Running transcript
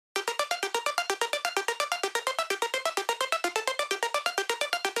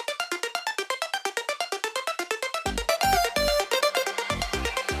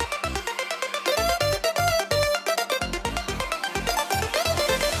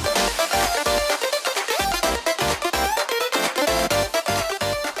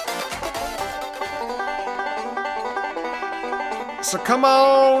So come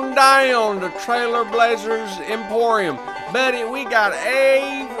on down to Trailer Blazers Emporium. Buddy, we got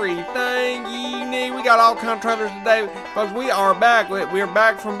everything you need. We got all kinds of trailers today. Folks, we are back. We're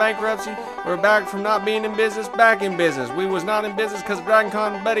back from bankruptcy. We're back from not being in business, back in business. We was not in business because of Dragon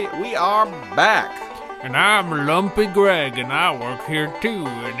Con, buddy. We are back. And I'm Lumpy Greg, and I work here too.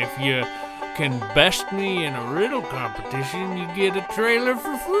 And if you can best me in a riddle competition, you get a trailer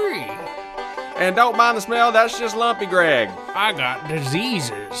for free. And don't mind the smell, that's just Lumpy Greg. I got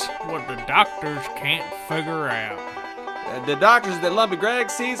diseases, what the doctors can't figure out. The doctors that Lumpy Greg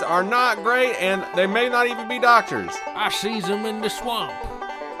sees are not great, and they may not even be doctors. I sees them in the swamp.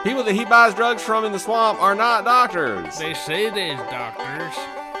 People that he buys drugs from in the swamp are not doctors. They say there's doctors.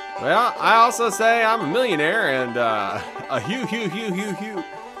 Well, I also say I'm a millionaire, and a hue.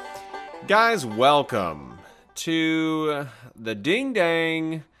 Guys, welcome to the Ding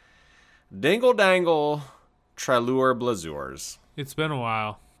Dang Dingle Dangle Trailer Blazers. It's been a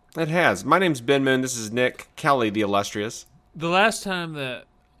while. It has. My name's Ben Moon. This is Nick Kelly, the illustrious. The last time that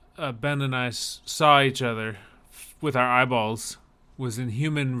Ben and I saw each other with our eyeballs was in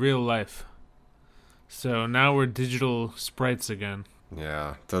human real life. So now we're digital sprites again.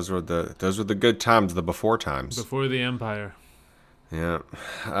 Yeah, those were the good times, the before times. Before the Empire. Yeah.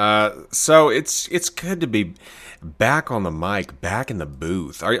 So it's good to be back on the mic, back in the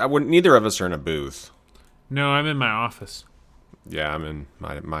booth. Neither of us are in a booth. No, I'm in my office. Yeah, I'm in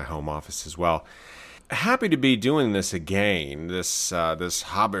my home office as well. Happy to be doing this again, this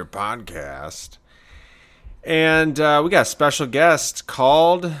hobby podcast. And we got a special guest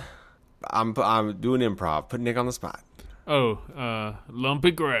called, I'm doing improv, putting Nick on the spot. Oh,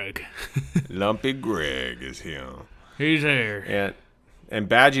 Lumpy Greg. Lumpy Greg is here. He's here. And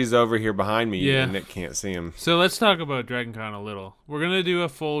Badgie's over here behind me, yeah. And Nick can't see him. So let's talk about Dragon Con a little. We're going to do a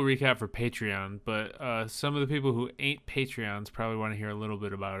full recap for Patreon, but some of the people who ain't Patreons probably want to hear a little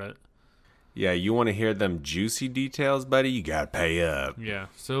bit about it. Yeah, you want to hear them juicy details, buddy? You got to pay up. Yeah,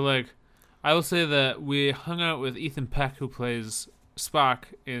 so I will say that we hung out with Ethan Peck, who plays Spock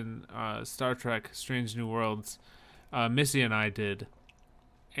in Star Trek Strange New Worlds. Missy and I did.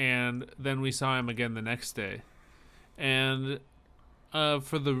 And then we saw him again the next day. And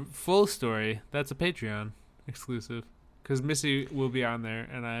for the full story, that's a Patreon exclusive. Because Missy will be on there,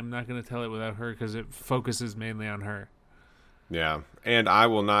 and I'm not going to tell it without her because it focuses mainly on her. Yeah, and I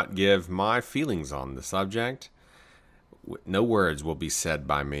will not give my feelings on the subject. No words will be said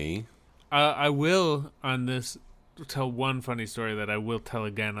by me. I will, on this, tell one funny story that I will tell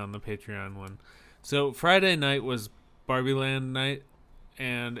again on the Patreon one. So Friday night was Barbie Land night,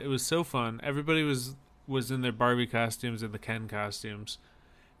 and it was so fun. Everybody was in their Barbie costumes and the Ken costumes.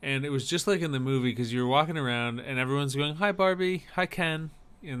 And it was just like in the movie, because you were walking around and everyone's going, "Hi Barbie, hi Ken."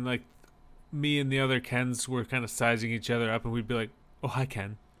 And like me and the other Kens were kind of sizing each other up, and we'd be like, "Oh, hi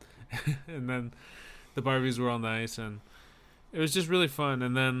Ken." And then the Barbies were all nice, and it was just really fun.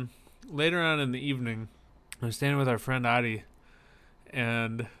 And then later on in the evening, I was standing with our friend Adi,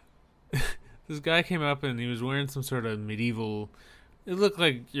 and this guy came up and he was wearing some sort of medieval, it looked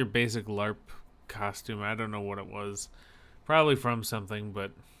like your basic LARP costume. I don't know what it was. Probably from something,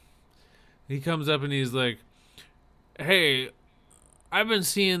 but he comes up and he's like, "Hey, I've been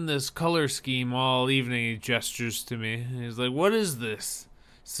seeing this color scheme all evening." He gestures to me. And he's like, "What is this?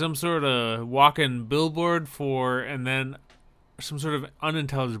 Some sort of walking billboard for," and then some sort of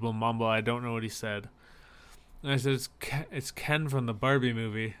unintelligible mumble. I don't know what he said. And I said, it's Ken from the Barbie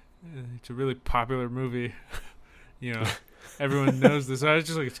movie. It's a really popular movie. Everyone knows this. So I was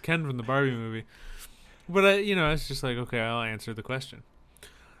just like, it's Ken from the Barbie movie. But it's just like, okay, I'll answer the question.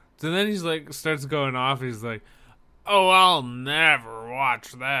 So then he's like, starts going off. He's like, "Oh, I'll never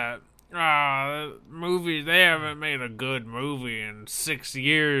watch that. Movie, they haven't made a good movie in 6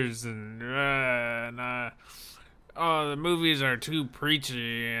 years. And the movies are too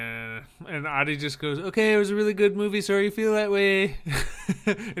preachy." And Adi just goes, "Okay, it was a really good movie. Sorry you feel that way."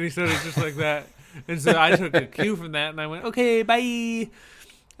 And he started just like that. And so I took a cue from that, and I went, "Okay, bye."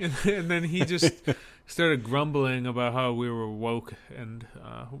 And then he just started grumbling about how we were woke and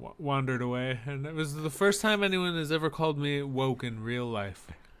wandered away. And it was the first time anyone has ever called me woke in real life.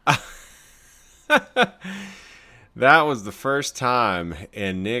 That was the first time,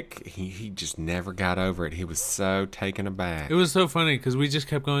 and Nick, he just never got over it. He was so taken aback. It was so funny because we just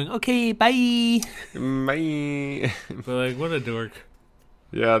kept going, "Okay, bye." Bye. But like, what a dork.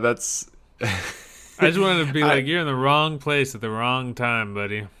 Yeah, that's... I just wanted to be like, you're in the wrong place at the wrong time,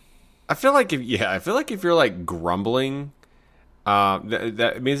 buddy. I feel like if you're like grumbling,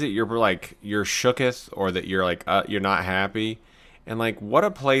 that means that you're shooketh, or that you're like you're not happy, and like what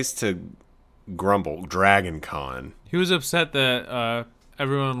a place to grumble, Dragon Con. He was upset that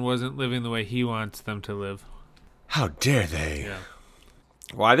everyone wasn't living the way he wants them to live. How dare they? Yeah.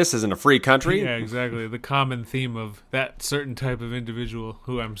 Why, this isn't a free country? Yeah, exactly. The common theme of that certain type of individual,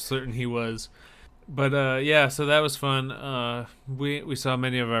 who I'm certain he was. But yeah, so that was fun. We saw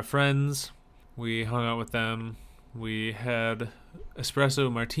many of our friends. We hung out with them. We had espresso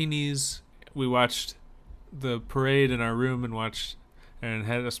martinis. We watched the parade in our room and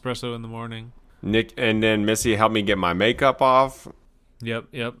had espresso in the morning. Nick, and then Missy helped me get my makeup off.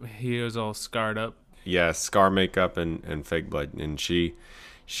 Yep. He was all scarred up. Yeah, scar makeup and fake blood, and she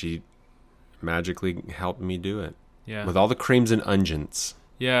magically helped me do it. Yeah, with all the creams and unguents.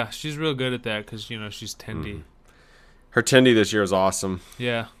 Yeah, she's real good at that because she's tendy. Her tendy this year is awesome.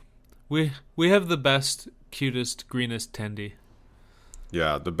 Yeah, we have the best, cutest, greenest tendy.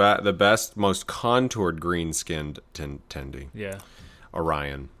 Yeah, the best, most contoured green-skinned tendy. Yeah,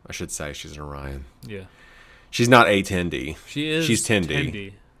 Orion. I should say she's an Orion. Yeah, she's not a tendy. She's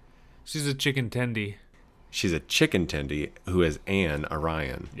tendy. She's a chicken tendy. She's a chicken tendy who is an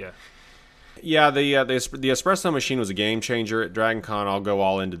Orion. Yeah. Yeah, the espresso machine was a game changer at Dragon Con. I'll go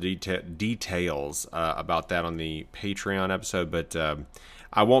all into details about that on the Patreon episode, but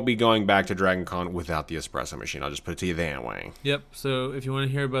I won't be going back to Dragon Con without the espresso machine. I'll just put it to you that way. Yep, so if you want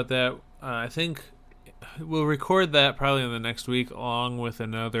to hear about that, I think we'll record that probably in the next week along with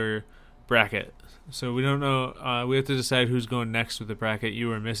another bracket. So we don't know. We have to decide who's going next with the bracket,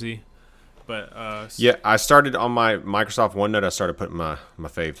 you or Missy. But yeah, I started on my Microsoft OneNote. I started putting my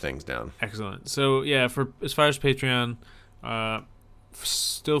fave things down. Excellent. So yeah, for as far as Patreon,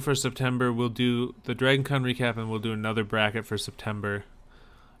 still for September, we'll do the Dragon Con recap, and we'll do another bracket for September,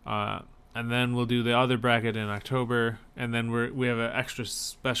 and then we'll do the other bracket in October, and then we have an extra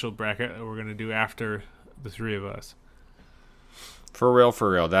special bracket that we're gonna do after the three of us. For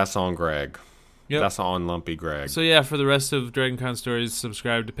real. That's on Greg. Yep. That's on Lumpy Greg. So yeah, for the rest of Dragon Con stories,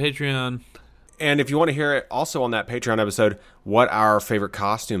 subscribe to Patreon. And if you want to hear it also on that Patreon episode, what our favorite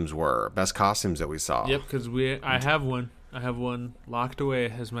costumes were, best costumes that we saw. Yep, because I have one. I have one locked away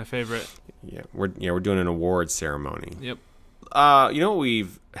as my favorite. Yeah, we're doing an awards ceremony. Yep. You know what we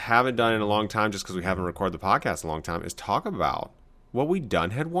haven't done in a long time, just because we haven't recorded the podcast in a long time, is talk about what we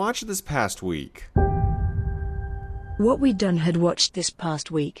done had watched this past week. What we done had watched this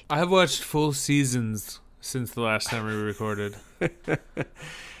past week. I have watched full seasons since the last time we recorded.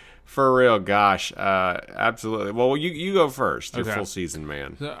 For real, gosh, absolutely. Well, you go first. You're okay. Full season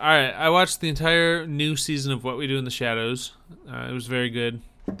man. So, all right, I watched the entire new season of What We Do in the Shadows. It was very good.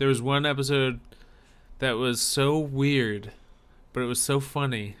 There was one episode that was so weird, but it was so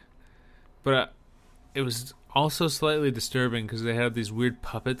funny. But it was also slightly disturbing because they had these weird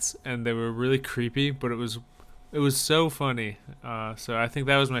puppets and they were really creepy. But it was so funny. So I think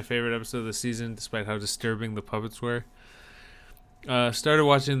that was my favorite episode of the season, despite how disturbing the puppets were. Started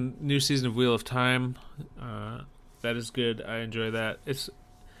watching new season of Wheel of Time. That is good. I enjoy that.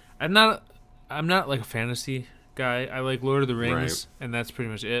 I'm not like a fantasy guy. I like Lord of the Rings, right, and that's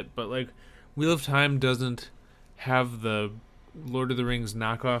pretty much it. But like Wheel of Time doesn't have the Lord of the Rings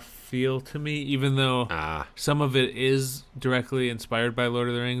knockoff feel to me, even though some of it is directly inspired by Lord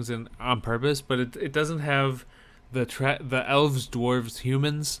of the Rings and on purpose. But it doesn't have the elves, dwarves,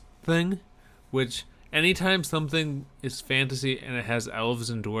 humans thing, which. Anytime something is fantasy and it has elves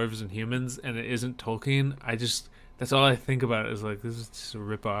and dwarves and humans and it isn't Tolkien, that's all I think about is like, this is just a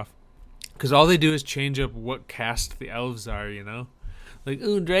ripoff. Because all they do is change up what caste the elves are, Like,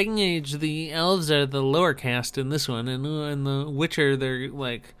 ooh, Dragon Age, the elves are the lower caste in this one, and in the Witcher, they're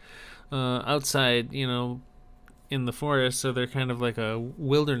like outside, in the forest, so they're kind of like a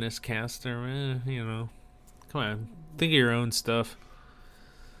wilderness caste, or, Come on, think of your own stuff.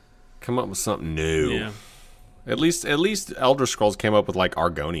 Come up with something new. Yeah. At least Elder Scrolls came up with like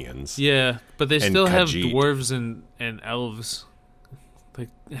Argonians. Yeah, but they still have Khajiit. Dwarves and elves. Like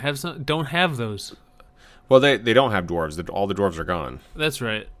don't have those. Well, they don't have dwarves. All the dwarves are gone. That's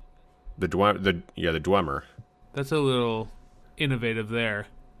right. The Dwemer. That's a little innovative there.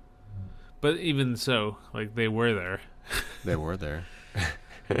 But even so, like they were there. They were there.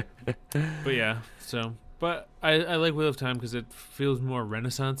 But yeah, so. But I like Wheel of Time because it feels more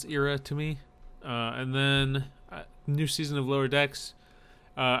Renaissance era to me. And then new season of Lower Decks.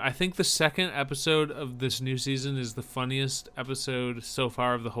 I think the second episode of this new season is the funniest episode so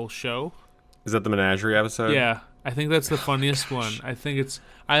far of the whole show. Is that the menagerie episode? Yeah, I think that's the funniest one. I think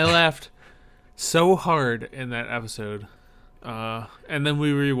I laughed so hard in that episode. And then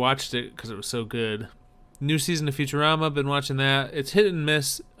we rewatched it because it was so good. New season of Futurama, been watching that. It's hit and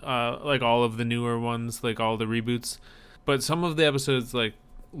miss, like all of the newer ones, like all the reboots. But some of the episodes, like,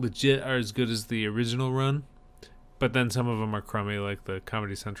 legit are as good as the original run, but then some of them are crummy, like the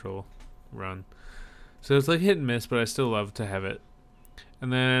Comedy Central run. So it's like hit and miss, but I still love to have it.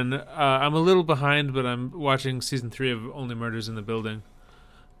 And then I'm a little behind, but I'm watching season 3 of Only Murders in the Building,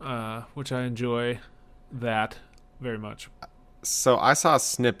 which I enjoy that very much. So I saw a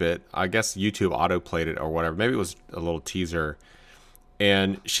snippet. I guess YouTube auto-played it or whatever. Maybe it was a little teaser.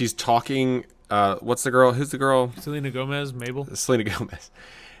 And she's talking... what's the girl? Who's the girl? Selena Gomez, Mabel? Selena Gomez.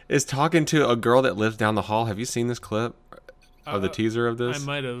 Is talking to a girl that lives down the hall. Have you seen this clip of the teaser of this? I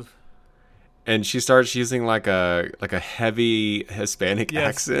might have. And she starts using like a heavy Hispanic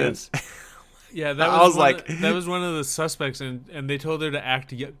accent. Yes. Yeah, that was that was one of the suspects, and they told her to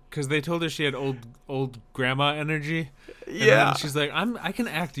act because they told her she had old grandma energy. Yeah, and she's like, I can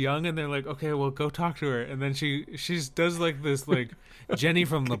act young, and they're like, okay, well, go talk to her. And then she does like this like Jenny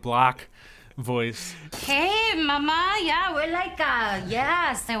from the Block voice. Hey, Mama. Yeah, we're like,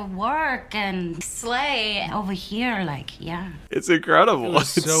 yes, at work and slay over here. Like, yeah. It's incredible. It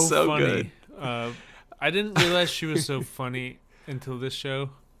was it's so funny. Good. I didn't realize she was so funny until this show,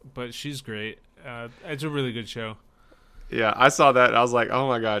 but she's great. It's a really good show. Yeah, I saw that. And I was like, oh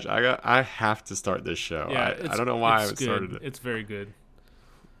my gosh, I have to start this show. Yeah, I don't know why I haven't started it. It's very good.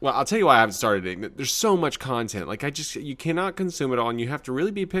 Well, I'll tell you why I haven't started it. There's so much content. Like you cannot consume it all, and you have to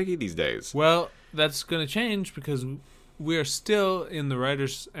really be picky these days. Well, that's going to change because we are still in the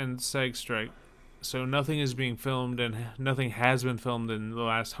writers and SAG strike. So nothing is being filmed, and nothing has been filmed in the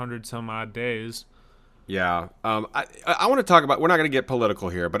last 100-some-odd days. Yeah. I want to talk about... We're not going to get political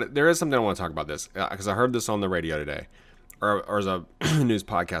here, but there is something I want to talk about this. Because I heard this on the radio today. Or as a news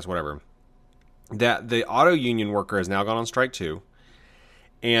podcast, whatever. That the auto union worker has now gone on strike too.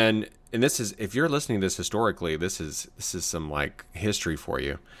 And this is... If you're listening to this historically, this is some, like, history for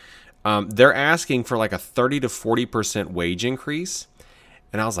you. They're asking for, like, a 30 to 40% wage increase.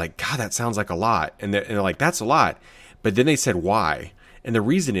 And I was like, God, that sounds like a lot. And they're like, that's a lot. But then they said, why? And the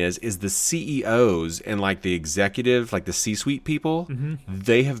reason is the CEOs and like the executive, like the C-suite people,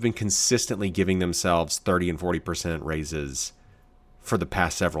 they have been consistently giving themselves 30 and 40% raises for the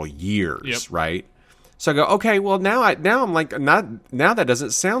past several years, right? So I go, okay, well now I'm like, now that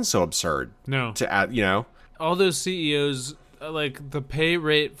doesn't sound so absurd. No. To add, all those CEOs, like the pay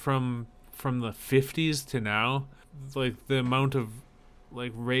rate from the 50s to now, like the amount of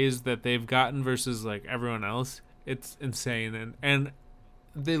like raise that they've gotten versus like everyone else, it's insane, and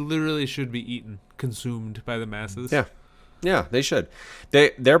they literally should be consumed by the masses. Yeah, they should.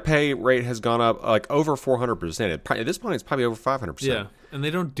 Their pay rate has gone up like over 400%. At this point, it's probably over 500%. Yeah, and they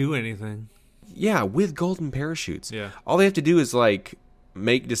don't do anything. Yeah, with golden parachutes. Yeah, all they have to do is like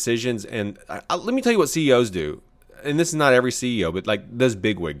make decisions. And let me tell you what CEOs do. And this is not every CEO, but like those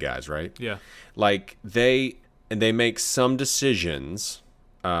bigwig guys, right? Yeah, like they make some decisions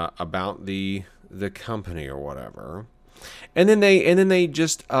about the company or whatever, and then they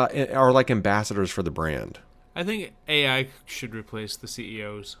just are like ambassadors for the brand. I think AI should replace the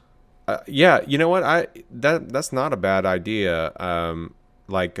CEOs. Yeah, you know what? That's not a bad idea.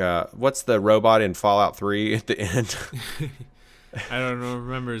 What's the robot in Fallout 3 at the end? I don't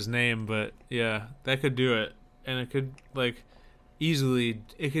remember his name, but yeah, that could do it, and it could like easily.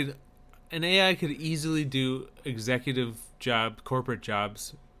 An AI could easily do executive corporate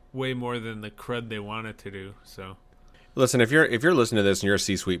jobs, way more than the crud they want it to do. So, listen, if you're listening to this and you're a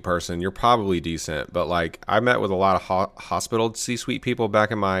C-suite person, you're probably decent. But like, I met with a lot of hospital C-suite people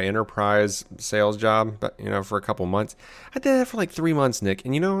back in my enterprise sales job, for a couple months. I did that for like 3 months, Nick.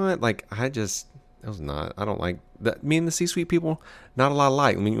 And you know what? Like, I don't like that. Me and the C-suite people, not a lot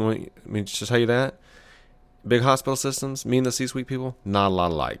alike. I mean, just to tell you that. Big hospital systems, me and the C-suite people, not a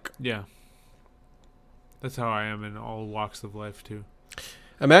lot alike. Yeah. That's how I am in all walks of life, too.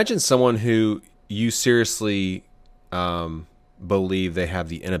 Imagine someone who you seriously believe they have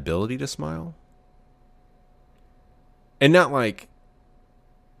the inability to smile. And not like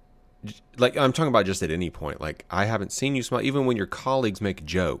I'm talking about just at any point. Like, I haven't seen you smile, even when your colleagues make a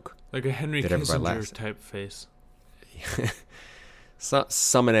joke. Like a Henry Kissinger type face.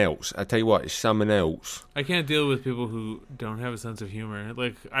 Someone else. I tell you what, someone else. I can't deal with people who don't have a sense of humor.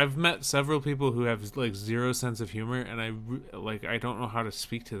 Like, I've met several people who have like zero sense of humor, and I don't know how to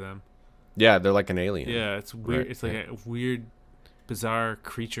speak to them. Yeah, they're like an alien. Yeah, it's weird. Right. It's like a weird, bizarre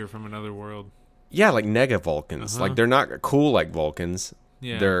creature from another world. Yeah, like nega Vulcans. Like, they're not cool like Vulcans.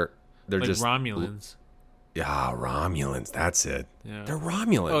 Yeah, they're like just Romulans. Yeah, Romulans. That's it. Yeah, they're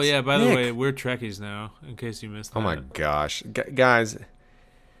Romulans. Oh yeah. By the way, we're Trekkies now. In case you missed that. Oh my gosh, guys,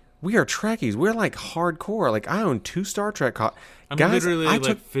 we are Trekkies. We're like hardcore. Like, I own 2 Star Trek. I'm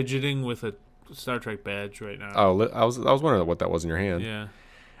literally fidgeting with a Star Trek badge right now. Oh, I was wondering what that was in your hand. Yeah.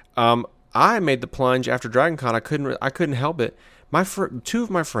 I made the plunge after Dragon Con. I couldn't help it. Two of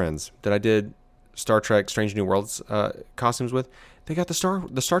my friends that I did Star Trek Strange New Worlds costumes with, they got the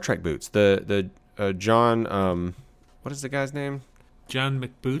Star Trek boots. The John what is the guy's name? John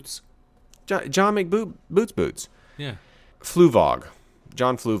McBoots. John McBoots. Yeah. Fluvog.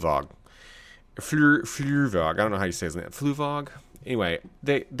 John Fluvog. Fluvog. I don't know how you say his name. Fluvog. Anyway,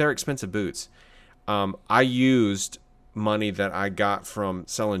 they're expensive boots. I used money that I got from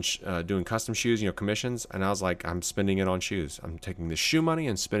selling, doing custom shoes, commissions, and I was like, I'm spending it on shoes. I'm taking the shoe money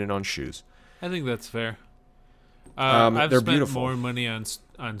and spending it on shoes. I think that's fair. I've they're spent beautiful. more money on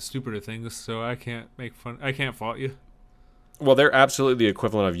stupider things, so I can't make fun. I can't fault you. Well, they're absolutely the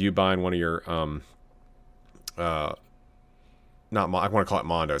equivalent of you buying one of your I want to call it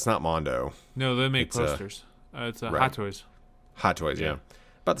Mondo. It's not Mondo. No, they make posters. It's right. Hot Toys. Hot Toys, yeah.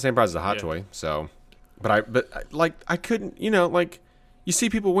 About the same price as a Hot Toy. So, but I couldn't, you see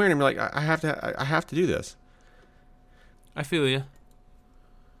people wearing them, you're like, I have to do this. I feel you.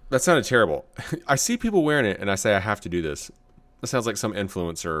 That sounded terrible. I see people wearing it, and I say I have to do this. That sounds like some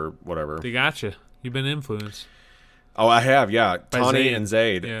influencer or whatever. They got you. You've been influenced. Oh, I have, yeah. Tawny Zayd. and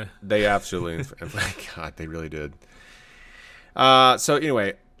Zayd. Yeah. They absolutely, God, they really did. So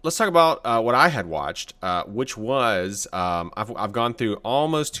anyway, let's talk about what I had watched, which was I've gone through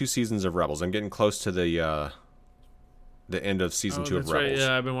almost 2 seasons of Rebels. I'm getting close to the end of season 2 of that's Rebels. Right.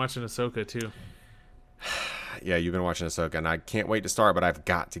 Yeah, I've been watching Ahsoka too. Yeah, you've been watching Ahsoka, and I can't wait to start, but I've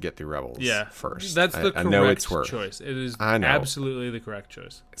got to get through Rebels first. That's the I know it's correct choice. It is I know. absolutely the correct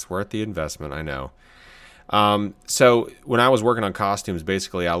choice. It's worth the investment, I know. So when I was working on costumes,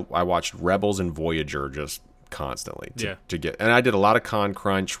 basically I watched Rebels and Voyager just constantly to get, and I did a lot of Con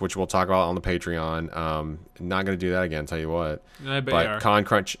Crunch, which we'll talk about on the Patreon. Not going to do that again, tell you what. I bet but you are. Con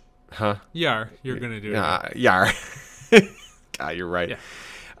Crunch, huh? You're going to do it. Yeah. God, you're right.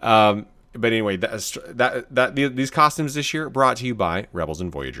 Yeah. But anyway, these costumes this year brought to you by Rebels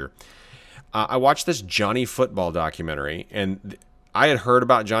and Voyager. I watched this Johnny Football documentary, and I had heard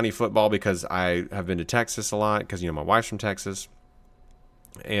about Johnny Football because I have been to Texas a lot because my wife's from Texas,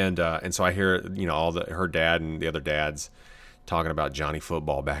 and so I hear all her dad and the other dads talking about Johnny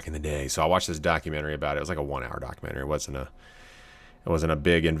Football back in the day. So I watched this documentary about it. It was like a 1-hour documentary. It wasn't a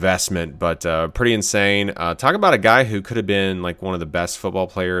big investment, but pretty insane. Talk about a guy who could have been like one of the best football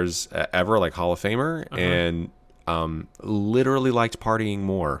players ever, like Hall of Famer, and literally liked partying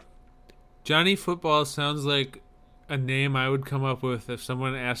more. Johnny Football sounds like a name I would come up with if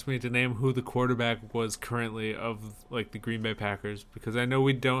someone asked me to name who the quarterback was currently of like the Green Bay Packers, because I know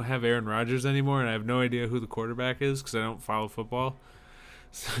we don't have Aaron Rodgers anymore, and I have no idea who the quarterback is because I don't follow football.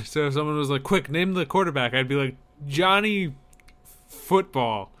 So if someone was like, "Quick, name the quarterback," I'd be like, Johnny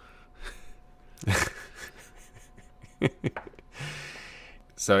Football.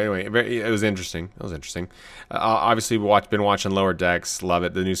 So anyway, it was interesting. Obviously, been watching Lower Decks. Love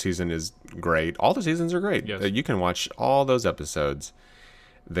it. The new season is great. All the seasons are great. Yes. You can watch all those episodes.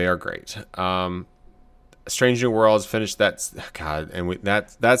 They are great. Strange New Worlds finished that. God, and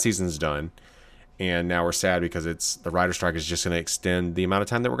that season's done. And now we're sad because the writer strike is just going to extend the amount of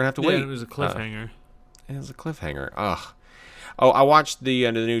time that we're going to have to wait. Yeah, it was a cliffhanger. It was a cliffhanger. Ugh. Oh, I watched the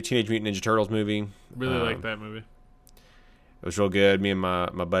new Teenage Mutant Ninja Turtles movie. Really like that movie. It was real good. Me and my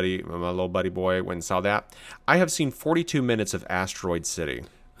little buddy boy went and saw that. I have seen 42 minutes of Asteroid City.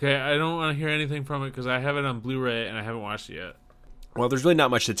 Okay, I don't want to hear anything from it because I have it on Blu-ray and I haven't watched it yet. Well, there's really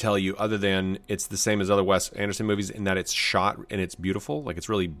not much to tell you other than it's the same as other Wes Anderson movies in that it's shot and it's beautiful. Like, it's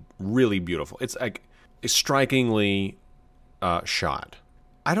really, really beautiful. It's like strikingly shot.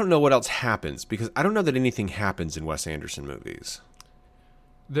 I don't know what else happens because I don't know that anything happens in Wes Anderson movies.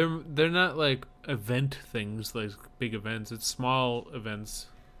 They're not like event things, like big events. It's small events.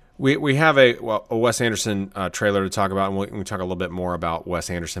 We have a Wes Anderson trailer to talk about, and we can talk a little bit more about Wes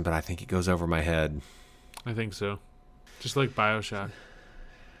Anderson, but I think it goes over my head. I think so. Just like BioShock.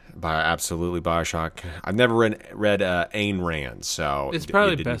 Absolutely BioShock. I've never read Ayn Rand, so it's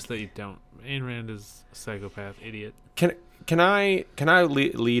probably best that you don't. Ayn Rand is a psychopath idiot. Can I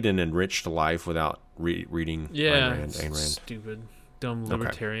lead an enriched life without reading Ayn Rand? Stupid, dumb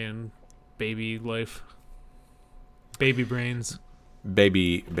libertarian baby life, baby brains,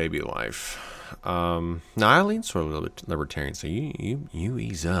 baby life. No, I lean sort of a little bit libertarian. So you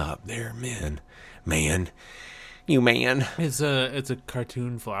ease up there, man. You man. It's a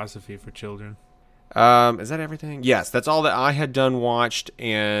cartoon philosophy for children. Is that everything? Yes, that's all that I had watched,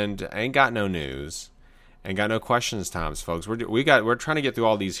 and I ain't got no news. Ain't got no questions times, folks. We're trying to get through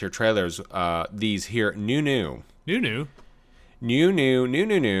all these here trailers. These here new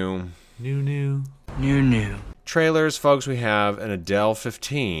trailers, folks, we have an Adele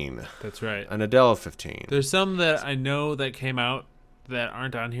 15. That's right. An Adele 15. There's some that I know that came out that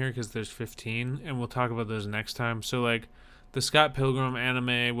aren't on here because there's 15, and we'll talk about those next time. So, like, the Scott Pilgrim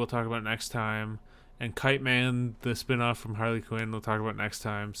anime, we'll talk about next time. And Kite Man, the spinoff from Harley Quinn, we'll talk about next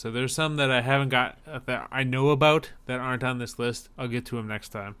time. So there's some that I haven't got, that I know about, that aren't on this list. I'll get to them next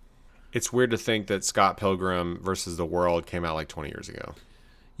time. It's weird to think that Scott Pilgrim versus the World came out like 20 years ago.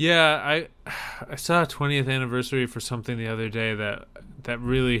 Yeah, I saw a 20th anniversary for something the other day that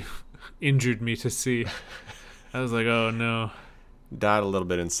really injured me to see. I was like, oh no. Died a little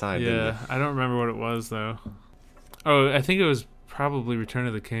bit inside, didn't Yeah, you? I don't remember what it was, though. Oh, I think it was probably Return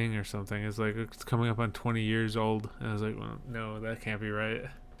of the King or something. It's like, it's coming up on 20 years old. And I was like, well, no, that can't be right.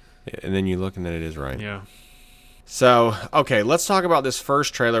 And then you look and then it is right. Yeah. So, okay, let's talk about this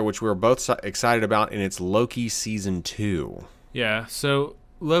first trailer, which we were both excited about, and it's Loki Season 2. Yeah, so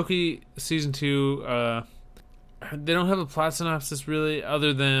Loki Season 2, they don't have a plot synopsis really,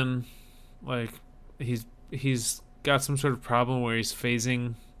 other than, like, he's got some sort of problem where he's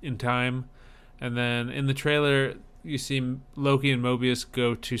phasing in time. And then in the trailer, you see Loki and Mobius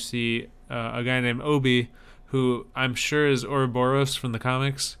go to see a guy named Obi, who I'm sure is Ouroboros from the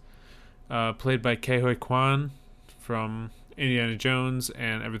comics, played by Ke Kwan from Indiana Jones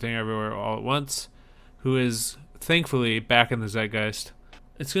and Everything Everywhere All at Once, who is thankfully back in the zeitgeist.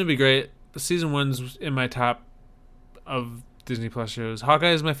 It's going to be great. Season 1's in my top of Disney Plus shows.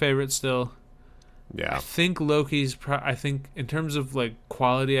 Hawkeye is my favorite still. Yeah. I think Loki's I think in terms of like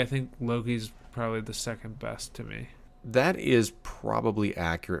quality, I think Loki's probably the second best to me. That is probably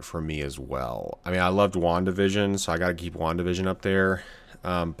accurate for me as well. I mean, I loved WandaVision, so I got to keep WandaVision up there.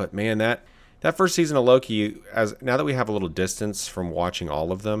 But man, that first season of Loki, now that we have a little distance from watching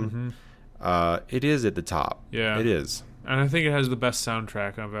all of them, it is at the top. Yeah, it is. And I think it has the best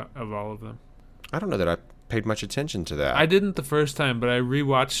soundtrack of all of them. I don't know that I paid much attention to that. I didn't the first time, but I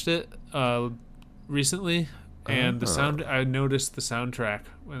rewatched it recently, and the sound. I noticed the soundtrack,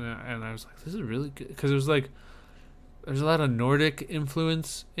 and I was like, "This is really good," because it was like there's a lot of Nordic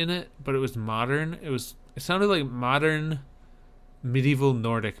influence in it, but it was modern. It sounded like modern medieval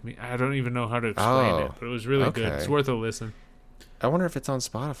Nordic. I don't even know how to explain it, but it was really good. It's worth a listen. I wonder if it's on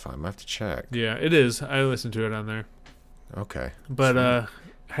Spotify. I might have to check. Yeah, it is. I listened to it on there. Okay, but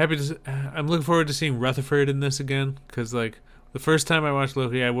I'm looking forward to seeing Rutherford in this again, because like the first time I watched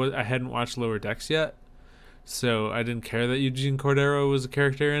Loki, I hadn't watched Lower Decks yet, so I didn't care that Eugene Cordero was a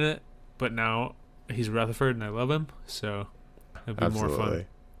character in it. But now he's Rutherford, and I love him, so it'll be more fun.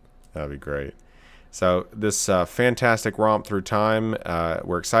 That'd be great. So this fantastic romp through time,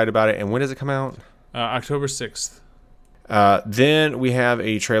 we're excited about it. And when does it come out? October 6th. Then we have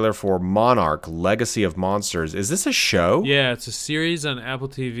a trailer for Monarch: Legacy of Monsters. Is this a show? Yeah, it's a series on Apple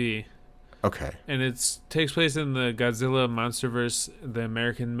TV. Okay. And it takes place in the Godzilla MonsterVerse, the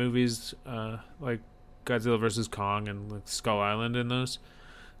American movies, like Godzilla vs. Kong and like Skull Island and those.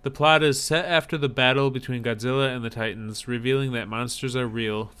 The plot is set after the battle between Godzilla and the Titans, revealing that monsters are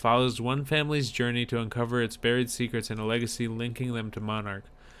real, follows one family's journey to uncover its buried secrets and a legacy linking them to Monarch.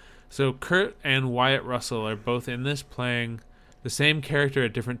 So Kurt and Wyatt Russell are both in this, playing the same character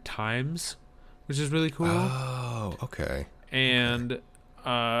at different times, which is really cool. Oh, okay. And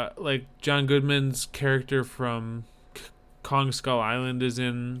like John Goodman's character from Kong Skull Island is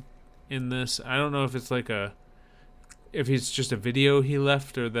in this. I don't know if it's like if he's just a video he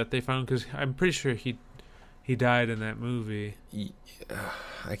left or that they found, because I'm pretty sure he died in that movie.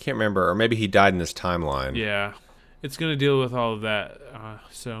 I can't remember, or maybe he died in this timeline. Yeah. It's going to deal with all of that.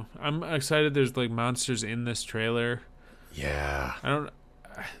 So I'm excited there's like monsters in this trailer. Yeah.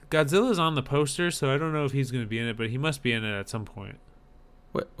 Godzilla's on the poster, so I don't know if he's going to be in it, but he must be in it at some point.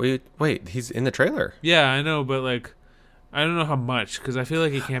 Wait, he's in the trailer? Yeah, I know, but like, I don't know how much, because I feel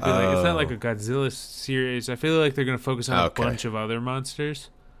like it can't be like, it's not like a Godzilla series. I feel like they're going to focus on a bunch of other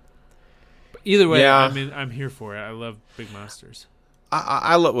monsters. But either way, yeah. I mean, I'm here for it. I love big monsters.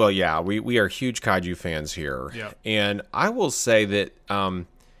 Well, yeah, we are huge kaiju fans here. Yep. And I will say that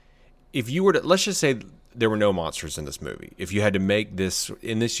if you were to, let's just say there were no monsters in this movie, if you had to make this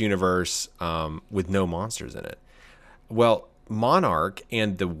in this universe with no monsters in it, well, Monarch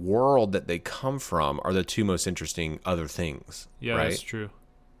and the world that they come from are the two most interesting other things. Yeah, right? That's true.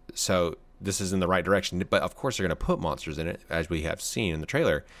 So this is in the right direction. But of course, they're going to put monsters in it, as we have seen in the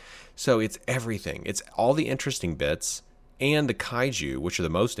trailer. So it's everything. It's all the interesting bits and the kaiju, which are the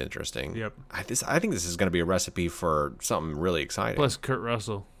most interesting. Yep. I think this is going to be a recipe for something really exciting. Plus Kurt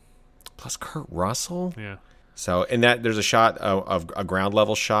Russell. Plus Kurt Russell? Yeah. So, and that there's a shot of a ground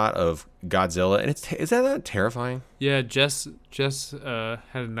level shot of Godzilla, and is that not terrifying? Yeah, Jess had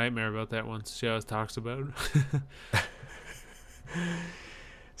a nightmare about that once. She always talks about it.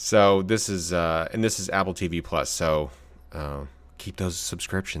 So this is Apple TV Plus. So keep those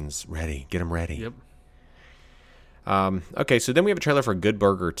subscriptions ready. Get them ready. Yep. Okay, so then we have a trailer for Good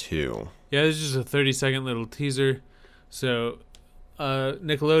Burger 2. Yeah, this is just a 30-second little teaser. So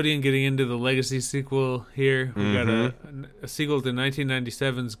Nickelodeon getting into the Legacy sequel here. We got a sequel to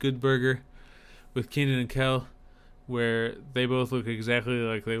 1997's Good Burger with Keenan and Kel, where they both look exactly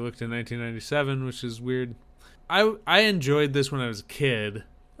like they looked in 1997, which is weird. I enjoyed this when I was a kid.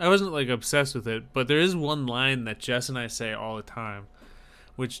 I wasn't like obsessed with it, but there is one line that Jess and I say all the time,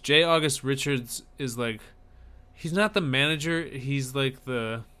 which J. August Richards is like, he's not the manager, he's like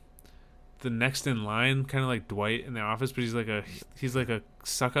the next in line, kind of like Dwight in The Office, but he's like a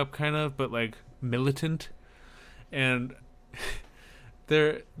suck up kind of, but like militant, and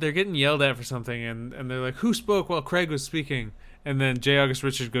they're getting yelled at for something, and they're like, who spoke while Craig was speaking? And then J. August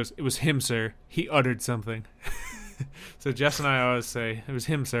Richards goes, it was him, sir. He uttered something. So Jess and I always say, it was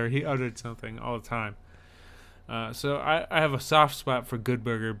him, sir. He uttered something all the time. So I have a soft spot for Good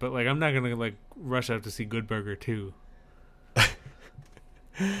Burger, but like I'm not gonna like rush out to see Good Burger 2.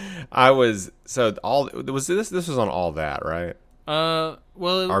 This was on All That, right?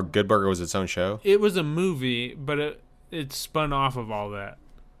 Well, our Good Burger was its own show. It was a movie, but it spun off of All That.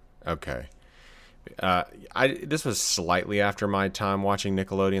 Okay. This was slightly after my time watching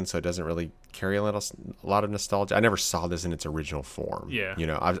Nickelodeon, so it doesn't really carry a lot of nostalgia. I never saw this in its original form. Yeah. You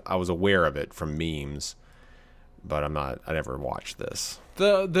know, I was aware of it from memes, but I never watched this.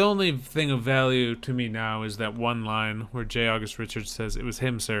 The only thing of value to me now is that one line where J. August Richards says, it was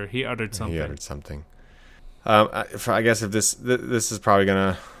him, sir. He uttered something. He uttered something. I guess if this is probably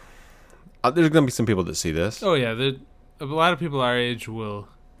gonna, there's gonna be some people that see this. Oh yeah, a lot of people our age will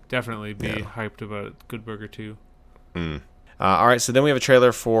definitely be hyped about Good Burger 2. All right, so then we have a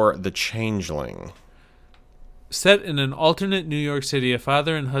trailer for The Changeling. Set in an alternate New York City, a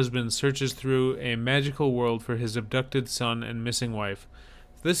father and husband searches through a magical world for his abducted son and missing wife.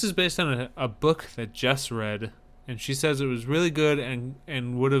 This is based on a book that Jess read, and she says it was really good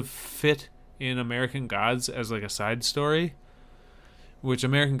and would have fit in American Gods as like a side story, which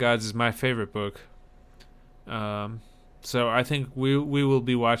American Gods is my favorite book. So I think we will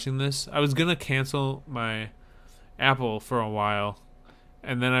be watching this. I was going to cancel my Apple for a while,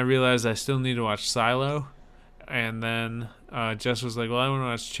 and then I realized I still need to watch Silo, and then Jess was like, well, I want to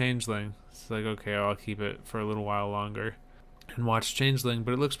watch Changeling. It's like, okay, I'll keep it for a little while longer and watch Changeling,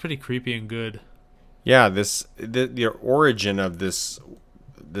 but it looks pretty creepy and good. Yeah, the origin of this,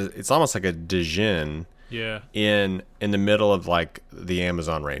 it's almost like a Dijin. Yeah. In the middle of like the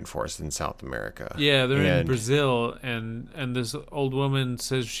Amazon rainforest in South America. Yeah, they're in Brazil, and this old woman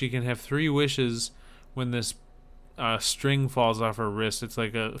says she can have 3 wishes when this string falls off her wrist. It's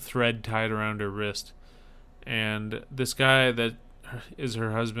like a thread tied around her wrist. And this guy that is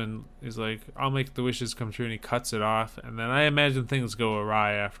her husband is like, I'll make the wishes come true, and he cuts it off. And then I imagine things go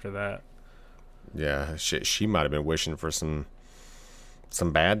awry after that. Yeah, she might have been wishing for some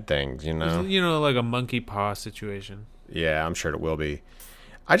bad things, you know? You know, like a monkey paw situation. Yeah, I'm sure it will be.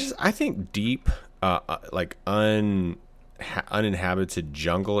 I think deep, like uninhabited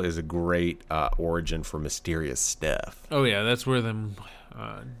jungle is a great origin for mysterious stuff. Oh, yeah, that's where them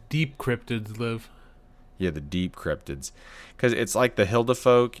deep cryptids live. Yeah, the deep cryptids. Because it's like the Hilda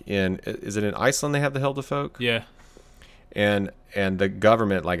folk is it in Iceland they have the Hilda folk? Yeah. And the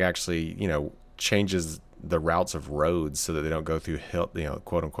government, like, actually, you know, changes the routes of roads so that they don't go through,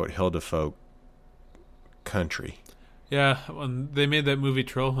 quote unquote, Hilda folk country. Yeah, they made that movie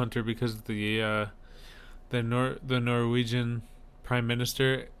Troll Hunter because the Norwegian prime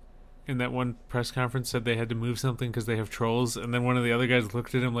minister in that one press conference said they had to move something because they have trolls, and then one of the other guys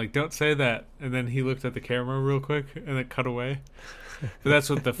looked at him like, don't say that, and then he looked at the camera real quick and it cut away. But that's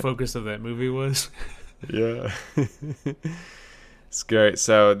what the focus of that movie was. Yeah. Scary.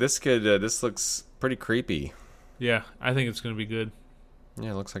 So this looks pretty creepy. Yeah, I think it's going to be good.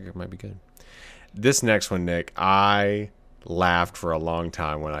 Yeah, it looks like it might be good. This next one, Nick, I laughed for a long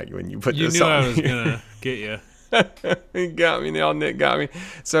time when you put this on. You knew I was going to get you. You got me, now Nick got me.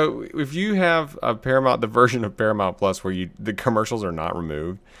 So if you have the version of Paramount Plus where the commercials are not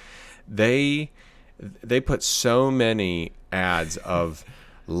removed, they put so many ads of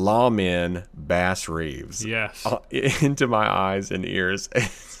lawman Bass Reeves into my eyes and ears.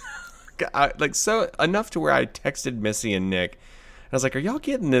 So enough to where I texted Missy and Nick. I was like, are y'all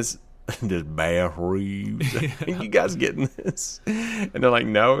getting this Bass Reeves? Yeah. You guys getting this? And they're like,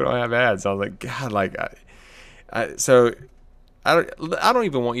 no, we don't have ads. So I was like, God, like, So I don't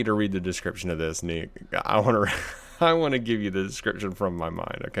even want you to read the description of this, Nick. I want to give you the description from my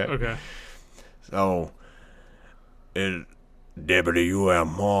mind. Okay. Okay. So, it's Deputy U.S.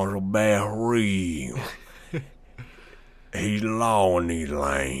 Marshal Bass Reeves. He's law in these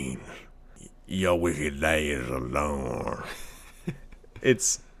lanes. Your wicked days are done.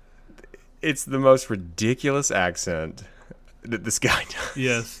 It's the most ridiculous accent that this guy does.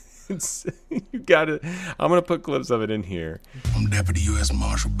 Yes. You gotta. I'm gonna put clips of it in here. I'm Deputy U.S.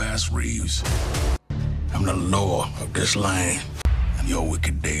 Marshal Bass Reeves. I'm the law of this land, and your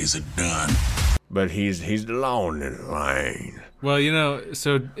wicked days are done. But he's the law in this lane. Well,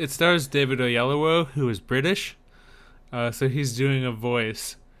 so it stars David Oyelowo, who is British. So he's doing a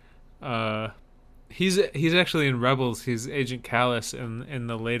voice. He's actually in Rebels. He's Agent Callus in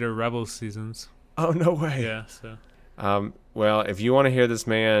the later Rebels seasons. Oh, no way. Yeah. So. Well, if you want to hear this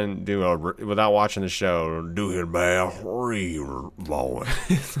man without watching the show, do his Bass Reeves voice.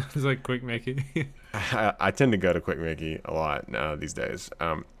 It's like Quick Mickey. I tend to go to Quick Mickey a lot these days.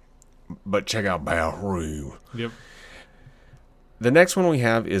 But check out Bass Reeves. Yep. The next one we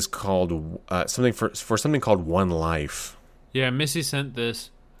have is called something called One Life. Yeah, Missy sent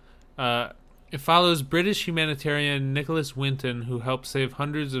this. It follows British humanitarian Nicholas Winton, who helped save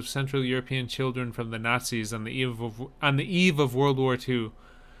hundreds of Central European children from the Nazis on the eve of World War II.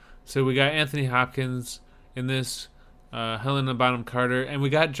 So we got Anthony Hopkins in this, Helena Bonham Carter, and we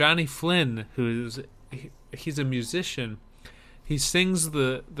got Johnny Flynn, he's a musician. He sings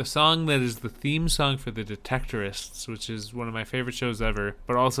the song that is the theme song for The Detectorists, which is one of my favorite shows ever,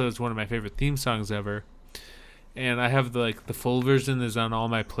 but also it's one of my favorite theme songs ever. And I have the full version is on all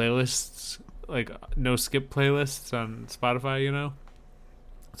my playlists, like no skip playlists on Spotify,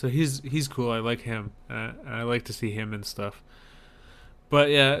 So he's cool. I like him. I like to see him and stuff. But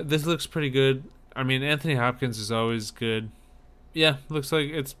yeah, this looks pretty good. I mean, Anthony Hopkins is always good. Yeah, looks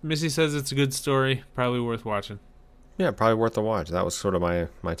like Missy says it's a good story. Probably worth watching. Yeah, probably worth a watch. That was sort of my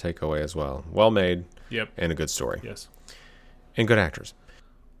takeaway as well. Well made. Yep. And a good story. Yes. And good actors.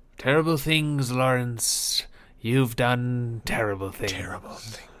 Terrible things, Lawrence. You've done terrible things. Terrible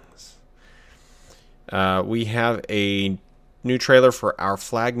things. We have a new trailer for Our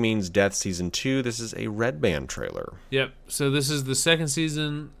Flag Means Death Season 2. This is a Red Band trailer. Yep. So this is the second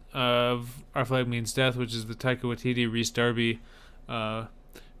season of Our Flag Means Death, which is the Taika Waititi, Rhys Darby,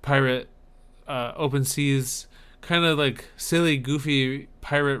 pirate, open seas, kind of like silly, goofy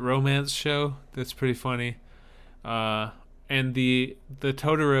pirate romance show that's pretty funny. And the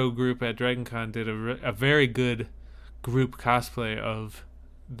Totoro group at DragonCon did a very good group cosplay of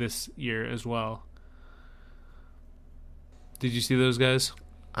this year as well. Did you see those guys?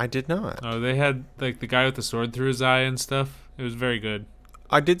 I did not. Oh, they had the guy with the sword through his eye and stuff. It was very good.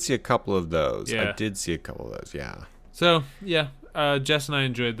 I did see a couple of those. Yeah. Yeah. So, yeah, Jess and I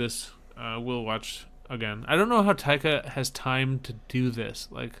enjoyed this. We'll watch again. I don't know how Taika has time to do this,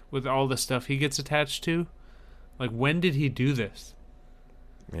 with all the stuff he gets attached to. When did he do this?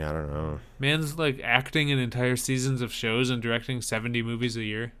 Yeah, I don't know. Man's acting in entire seasons of shows and directing 70 movies a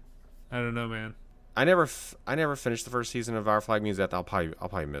year. I don't know, man. I never finished the first season of Our Flag Means Death. I'll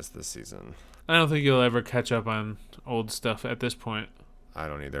probably miss this season. I don't think you'll ever catch up on old stuff at this point. I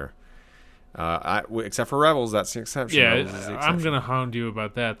don't either. Except for Rebels, that's the exception. Yeah, I'm gonna hound you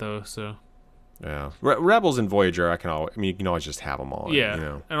about that though. So. Yeah, Rebels and Voyager, you can always just have them all.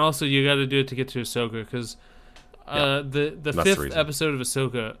 Yeah, and also you got to do it to get to Ahsoka because the fifth episode of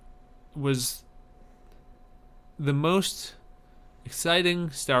Ahsoka was the most exciting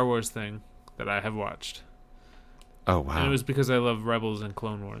Star Wars thing that I have watched. Oh, wow. And it was because I love Rebels and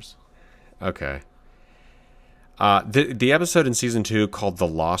Clone Wars. Okay. The episode in season 2 called The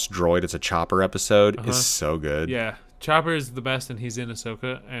Lost Droid, it's a Chopper episode, is so good. Yeah, Chopper is the best, and he's in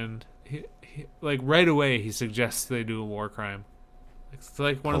Ahsoka, and he right away he suggests they do a war crime. It's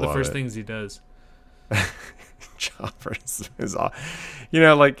one of the first things he does. Chopper is all,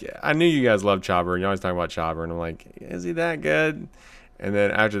 I knew you guys love Chopper, and you always talk about Chopper, and I'm like, is he that good? And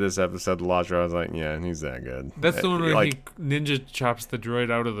then after this episode, The Lost Droid, I was like, yeah, he's that good. That's the one where he ninja chops the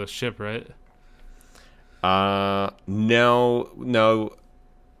droid out of the ship, right? No.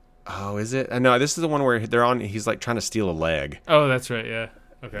 Oh, is it? No, this is the one where he's trying to steal a leg. Oh, that's right, yeah.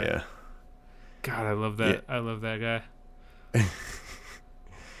 Okay. Yeah. God, I love that. Yeah. I love that guy.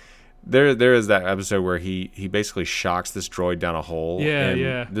 There is that episode where he basically shocks this droid down a hole. Yeah, and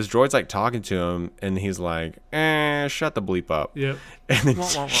yeah. This droid's talking to him, and he's like, shut the bleep up. Yep.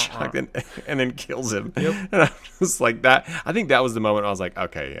 And then kills him. Yep. And I was like that. I think that was the moment I was like,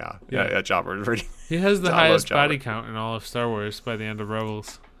 okay, yeah, Chopper is pretty. He has the highest body count in all of Star Wars by the end of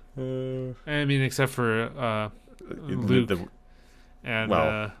Rebels. I mean, except for Luke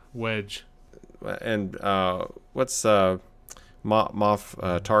and Wedge. And what's Moff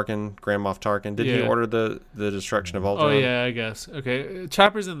Tarkin, Grand Moff Tarkin? Did he order the destruction of Ultron? Oh yeah, I guess. Okay,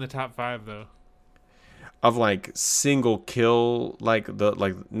 Chopper's in the top 5 though. Of like single kill,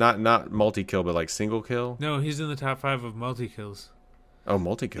 not multi kill, but like single kill. No, he's in the top 5 of multi kills. Oh,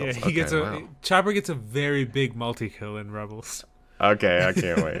 multi kills. Yeah, he gets Chopper gets a very big multi kill in Rebels. Okay, I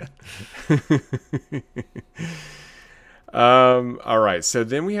can't wait. All right, so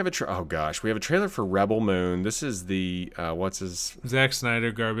then we have we have a trailer for Rebel Moon. This is the Zack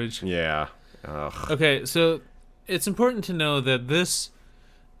Snyder garbage. Yeah. Ugh. Okay, so it's important to know that this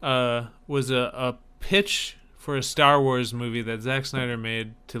was a pitch for a Star Wars movie that Zack Snyder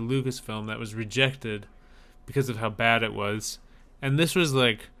made to Lucasfilm that was rejected because of how bad it was. And this was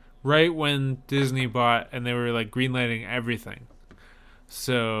like right when Disney bought and they were like greenlighting everything.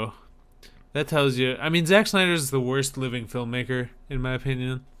 So that tells you. I mean, Zack Snyder is the worst living filmmaker in my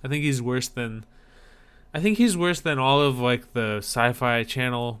opinion. I think he's worse than all of like the Sci-Fi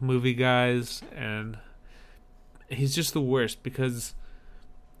Channel movie guys, and he's just the worst because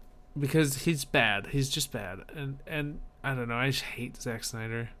he's bad. He's just bad, and I don't know. I just hate Zack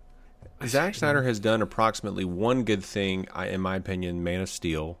Snyder. Zack Snyder has done approximately one good thing, in my opinion, Man of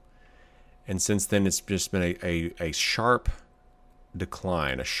Steel, and since then it's just been a sharp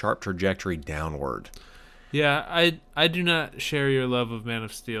decline, a sharp trajectory downward. Yeah, I do not share your love of Man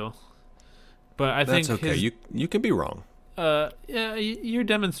of Steel, but I think that's okay. You can be wrong. Yeah, you're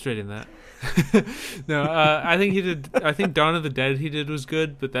demonstrating that. No, I think he did. I think Dawn of the Dead he did was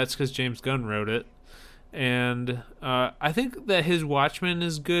good, but that's because James Gunn wrote it. And I think that his Watchmen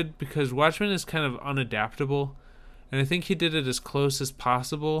is good because Watchmen is kind of unadaptable, and I think he did it as close as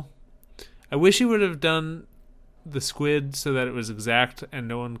possible. I wish he would have done the squid so that it was exact and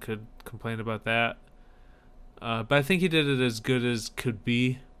no one could complain about that. But I think he did it as good as could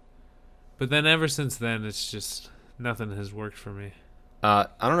be. But then ever since then, it's just nothing has worked for me. I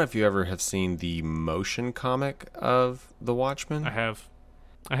don't know if you ever have seen the motion comic of The Watchmen. I have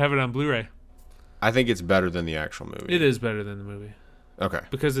it on Blu-ray. I think it's better than the actual movie. It is better than the movie. Okay.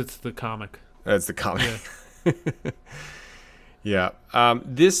 Because it's the comic. It's the comic. Yeah. Yeah.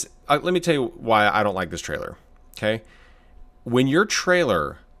 This. Let me tell you why I don't like this trailer. Okay. When your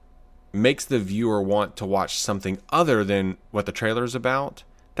trailer makes the viewer want to watch something other than what the trailer is about,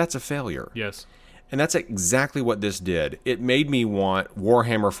 that's a failure. Yes. And that's exactly what this did. It made me want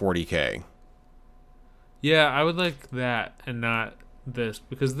Warhammer 40K. Yeah, I would like that and not this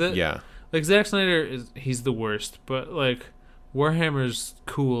because like Zack Snyder he's the worst, but like Warhammer's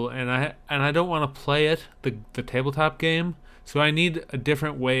cool and I don't want to play it the tabletop game, so I need a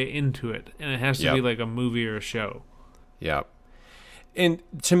different way into it, and it has to be like a movie or a show. Yeah. And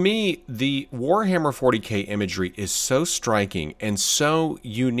to me, the Warhammer 40K imagery is so striking and so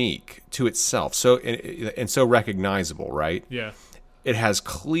unique to itself, so recognizable, right? Yeah. It has a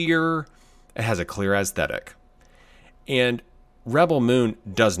clear aesthetic. And Rebel Moon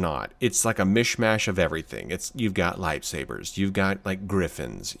does not. It's like a mishmash of everything. You've got lightsabers, you've got like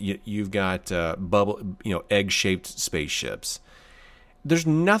griffins, you've got egg-shaped spaceships. There's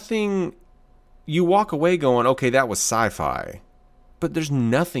nothing. You walk away going, okay, that was sci-fi, but there's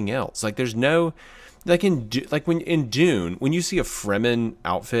nothing else. Like there's no, in Dune, when you see a Fremen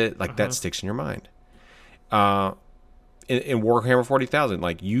outfit, like that sticks in your mind. In Warhammer 40,000,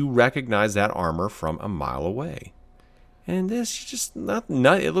 like you recognize that armor from a mile away. And this just not.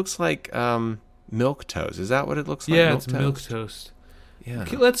 It looks like milk toast. Is that what it looks like? Yeah, it's milk toast. Yeah.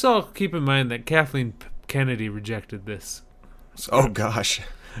 Let's all keep in mind that Kathleen Kennedy rejected this. Oh gosh.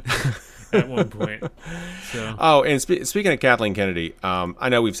 At one point. So. Oh, and speaking of Kathleen Kennedy, I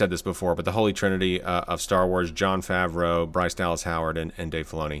know we've said this before, but the Holy Trinity of Star Wars: Jon Favreau, Bryce Dallas Howard, and Dave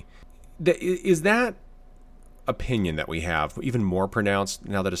Filoni. Is that opinion that we have even more pronounced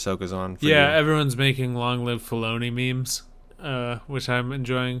now that Ahsoka's on? Yeah, everyone's making "Long Live Filoni" memes, which I'm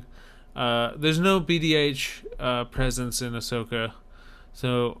enjoying. There's no BDH presence in Ahsoka,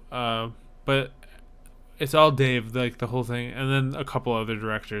 so but it's all Dave, like the whole thing, and then a couple other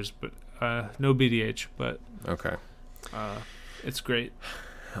directors, but no BDH. But okay, it's great.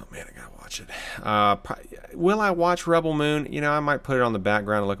 Oh man, I gotta watch it. Will I watch Rebel Moon? I might put it on the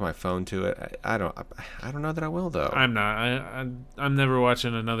background and look at my phone to it. I don't know that I will though. I'm not. I'm never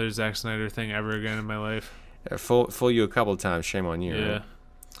watching another Zack Snyder thing ever again in my life. Fool you a couple of times. Shame on you. Yeah. Right?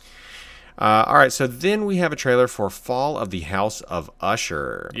 All right. So then we have a trailer for Fall of the House of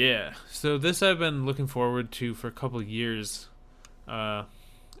Usher. Yeah. So this I've been looking forward to for a couple of years,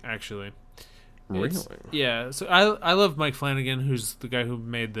 actually. Really? Yeah. So I love Mike Flanagan, who's the guy who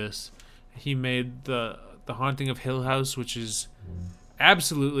made this. He made the Haunting of Hill House, which is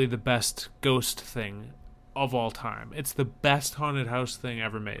absolutely the best ghost thing of all time. It's the best haunted house thing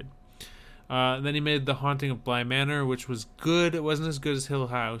ever made. Then he made The Haunting of Bly Manor, which was good. It wasn't as good as Hill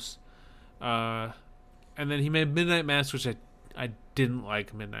House. And then he made Midnight Mass, which I didn't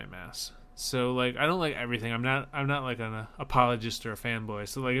like Midnight Mass. So like I don't like everything. I'm not like an apologist or a fanboy.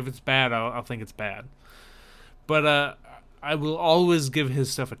 So like if it's bad, I'll think it's bad. But I will always give his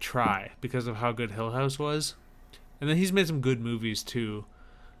stuff a try because of how good Hill House was. And then he's made some good movies too.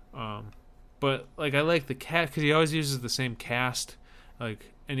 But like I like the cast because he always uses the same cast.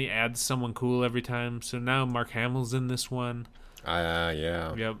 Like, and he adds someone cool every time. So now Mark Hamill's in this one. Yeah.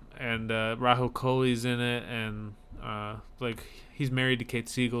 Yep. And Rahul Kohli's in it, and like he's married to Kate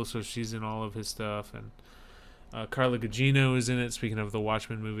Siegel, so she's in all of his stuff. And Carla Gugino is in it. Speaking of the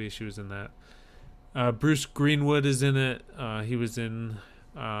Watchmen movie, she was in that. Bruce Greenwood is in it. He was in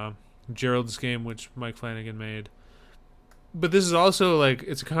Gerald's Game, which Mike Flanagan made. But this is also like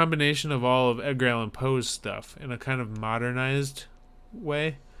it's a combination of all of Edgar Allan Poe's stuff in a kind of modernized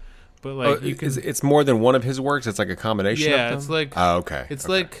way. But like you can, it's more than one of his works. It's like a combination. Yeah, of them? it's like okay. It's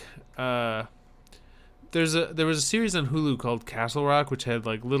okay. like there was a series on Hulu called Castle Rock, which had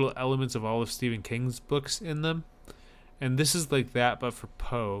like little elements of all of Stephen King's books in them. And this is like that, but for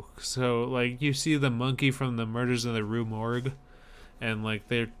Poe. So like you see the monkey from the Murders in the Rue Morgue, and like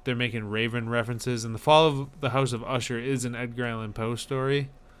they're making Raven references. And The Fall of the House of Usher is an Edgar Allan Poe story.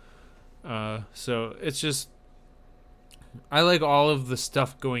 So it's just I like all of the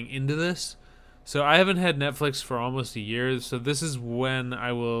stuff going into this. So I haven't had Netflix for almost a year. So this is when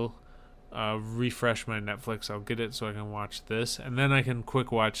I will refresh my Netflix. I'll get it so I can watch this, and then I can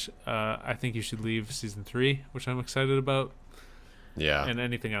quick watch I Think You Should Leave season 3, which I'm excited about. Yeah. And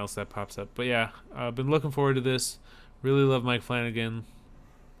anything else that pops up. But yeah, I've been looking forward to this. Really love Mike Flanagan.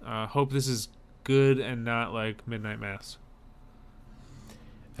 Hope this is good and not like Midnight Mass.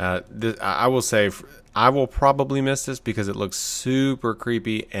 I will say I will probably miss this because it looks super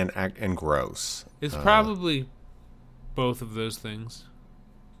creepy and gross. It's probably both of those things.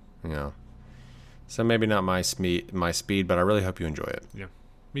 Yeah. So maybe not my speed, but I really hope you enjoy it. Yeah,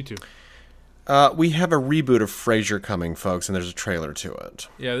 me too. We have a reboot of Frasier coming, folks, and there's a trailer to it.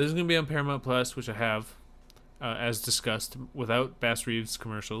 Yeah, this is going to be on Paramount Plus, which I have, as discussed, without Bass Reeves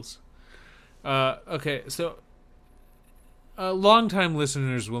commercials. Okay, so long-time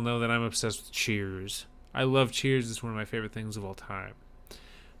listeners will know that I'm obsessed with Cheers. I love Cheers. It's one of my favorite things of all time.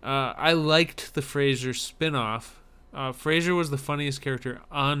 I liked the Frasier spinoff. Frasier was the funniest character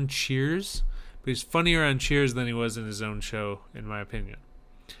on Cheers, but he's funnier on Cheers than he was in his own show, in my opinion.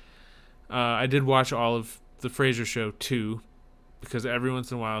 I did watch all of the Frasier show, too, because every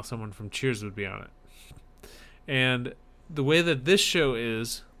once in a while someone from Cheers would be on it. And the way that this show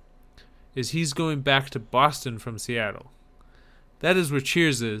is he's going back to Boston from Seattle. That is where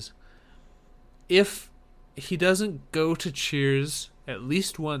Cheers is. If he doesn't go to Cheers at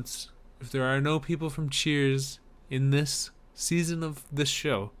least once, if there are no people from Cheers in this season of this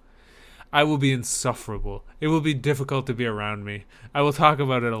show, I will be insufferable. It will be difficult to be around me. I will talk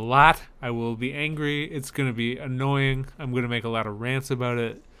about it a lot. I will be angry. It's going to be annoying. I'm going to make a lot of rants about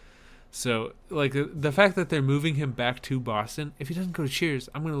it. So, like, the fact that they're moving him back to Boston, if he doesn't go to Cheers,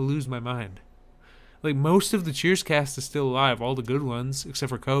 I'm going to lose my mind. Like, most of the Cheers cast is still alive, all the good ones,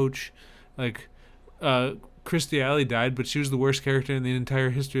 except for Coach. Like, Kirstie Alley died, but she was the worst character in the entire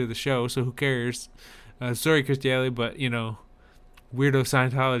history of the show, so who cares? Sorry, Kirstie Alley, but, you know, weirdo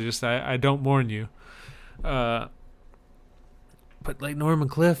Scientologist, I don't mourn you. But, like, Norman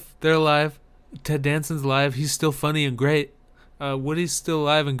Cliff, they're alive. Ted Danson's alive. He's still funny and great. Woody's still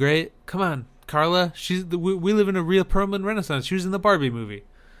alive and great. Come on, Carla. We live in a real Perlman Renaissance. She was in the Barbie movie.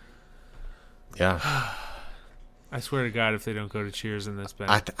 Yeah. I swear to God, if they don't go to Cheers in this band.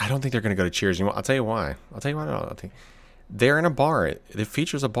 I don't think they're going to go to Cheers. I'll tell you why. I'll think they're in a bar. It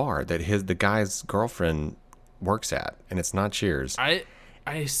features a bar that the guy's girlfriend works at, and it's not Cheers. I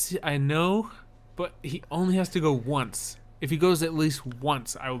know, but he only has to go once. If he goes at least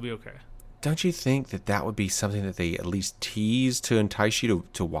once, I will be okay. Don't you think that would be something that they at least tease to entice you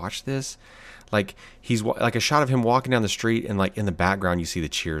to watch this? Like he's like a shot of him walking down the street, and like in the background you see the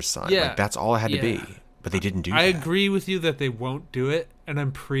Cheers sign. Yeah, like, that's all it had to be. But they didn't do that. I agree with you that they won't do it, and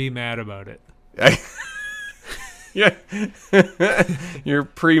I'm pre-mad about it. Yeah, you're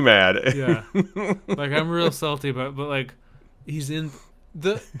pre-mad. Yeah, like I'm real salty about it, but like he's in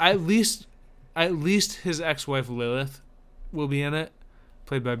at least his ex-wife Lilith will be in it,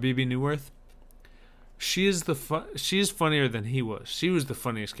 played by Bebe Neuwirth. She is funnier than he was. She was the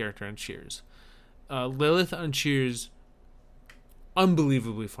funniest character on Cheers. Lilith on Cheers,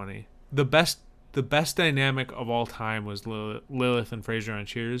 unbelievably funny. The best dynamic of all time was Lilith and Frasier on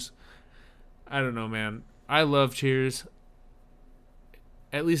Cheers. I don't know, man. I love Cheers.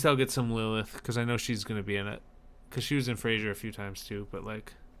 At least I'll get some Lilith because I know she's gonna be in it. Because she was in Frasier a few times too. But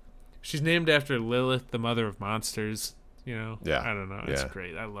like, she's named after Lilith, the mother of monsters. You know? Yeah. I don't know. It's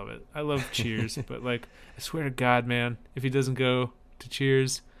great. I love it. I love Cheers. But like, I swear to God, man, if he doesn't go to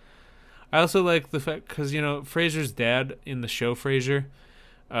Cheers. I also like the fact because Frasier's dad in the show Frasier,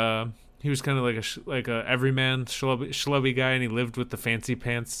 he was kind of like a everyman schlubby guy, and he lived with the fancy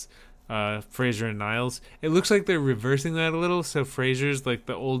pants, Frasier and Niles. It looks like they're reversing that a little. So Frasier's like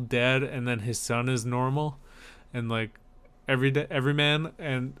the old dad, and then his son is normal, and like everyman,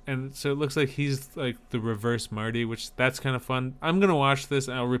 and so it looks like he's like the reverse Marty, which that's kind of fun. I'm gonna watch this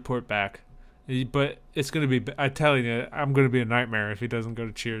and I'll report back, but it's gonna be. I'm telling you, I'm gonna be a nightmare if he doesn't go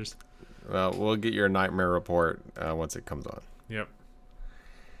to Cheers. Well, we'll get your nightmare report once it comes on. Yep.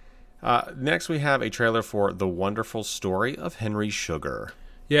 Next, we have a trailer for The Wonderful Story of Henry Sugar.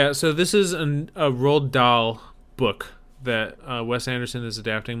 Yeah, so this is a Roald Dahl book that Wes Anderson is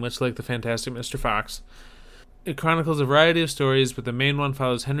adapting, much like The Fantastic Mr. Fox. It chronicles a variety of stories, but the main one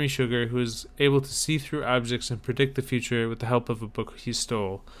follows Henry Sugar, who is able to see through objects and predict the future with the help of a book he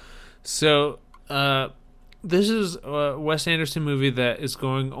stole. So, this is a Wes Anderson movie that is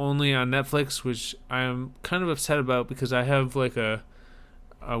going only on Netflix, which I'm kind of upset about because I have like a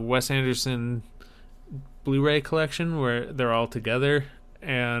Wes Anderson Blu-ray collection where they're all together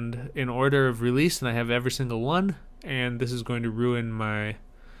and in order of release, and I have every single one, and this is going to ruin my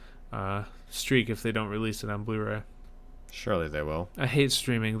streak if they don't release it on Blu-ray. Surely they will. I hate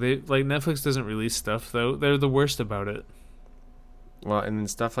streaming. Netflix doesn't release stuff though. They're the worst about it. Well, and then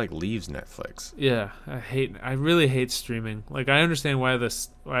stuff like leaves Netflix. Yeah, I really hate streaming. Like, I understand why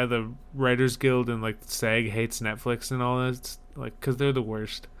the Writers Guild and like SAG hates Netflix and all that. It's like because they're the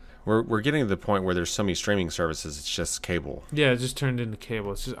worst. We're getting to the point where there's so many streaming services. It's just cable. Yeah, it just turned into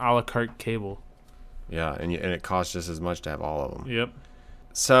cable. It's just a la carte cable. Yeah, and it costs just as much to have all of them. Yep.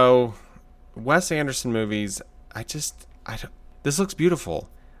 So, Wes Anderson movies. This looks beautiful,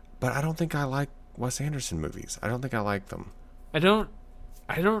 but I don't think I like Wes Anderson movies. I don't think I like them. I don't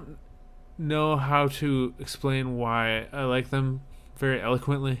know how to explain why I like them very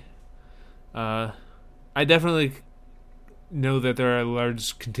eloquently. I definitely know that there are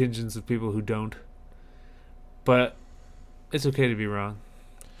large contingents of people who don't, but it's okay to be wrong.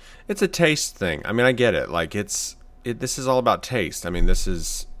 It's a taste thing. I mean, I get it. Like this is all about taste. I mean, this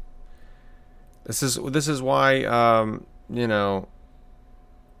is why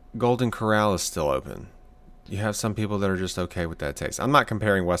Golden Corral is still open. You have some people that are just okay with that taste. I'm not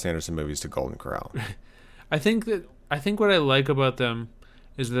comparing Wes Anderson movies to Golden Corral. I think what I like about them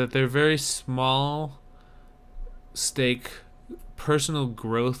is that they're very small stake personal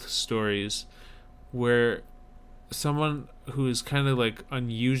growth stories where someone who is kind of like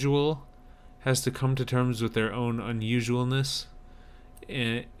unusual has to come to terms with their own unusualness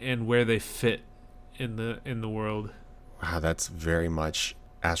and where they fit in the world. Wow, that's very much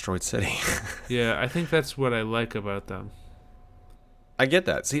Asteroid City. Yeah, I think that's what I like about them. I get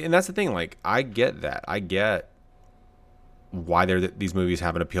that. See, and that's the thing. Like, I get that. I get why these movies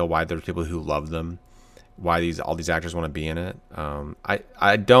have an appeal. Why there's people who love them. Why all these actors want to be in it.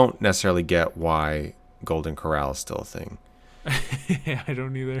 I don't necessarily get why Golden Corral is still a thing. Yeah, I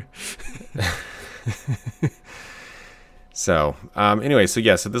don't either. So, anyway, so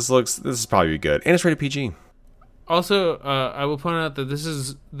this is probably good, and it's rated PG. Also, I will point out that this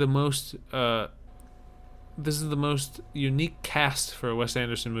is the most unique cast for a Wes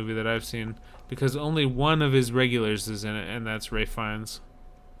Anderson movie that I've seen, because only one of his regulars is in it, and that's Ralph Fiennes.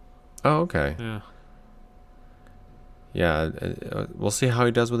 Oh, okay. Yeah. Yeah, we'll see how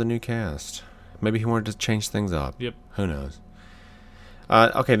he does with a new cast. Maybe he wanted to change things up. Yep. Who knows?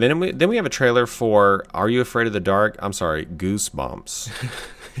 Okay, then we have a trailer for Are You Afraid of the Dark? I'm sorry, Goosebumps.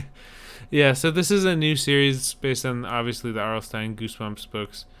 Yeah, so this is a new series based on, obviously, the R.L. Stine Goosebumps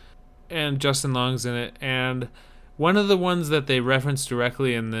books. And Justin Long's in it. And one of the ones that they reference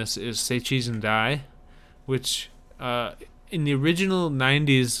directly in this is Say Cheese and Die, which in the original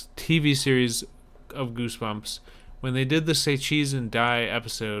 90s TV series of Goosebumps, when they did the Say Cheese and Die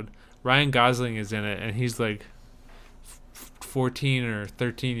episode, Ryan Gosling is in it, and he's like 14 or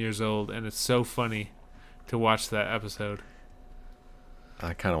 13 years old, and it's so funny to watch that episode.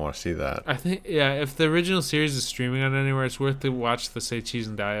 I kind of want to see that. I think, yeah, if the original series is streaming on anywhere, it's worth to watch the Say Cheese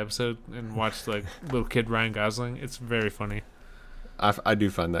and Die episode and watch like little kid Ryan Gosling. It's very funny. I do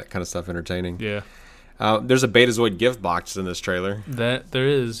find that kind of stuff entertaining. Yeah. There's a Betazoid gift box in this trailer. That there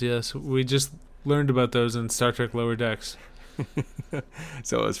is, yes. We just learned about those in Star Trek Lower Decks.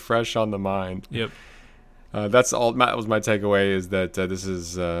 So it was fresh on the mind. Yep. That's all. That was my takeaway. Is that this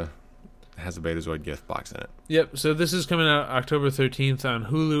is has a Betazoid gift box in it. Yep. So this is coming out October 13th on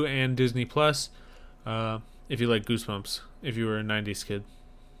Hulu and Disney Plus. If you like Goosebumps, if you were a '90s kid.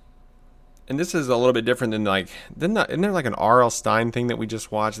 And this is a little bit different than isn't there like an R.L. Stine thing that we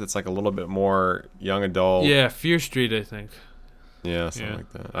just watched that's like a little bit more young adult? Yeah, Fear Street, I think. Yeah, something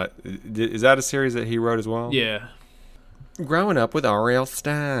like that. Is that a series that he wrote as well? Yeah. Growing Up with R.L.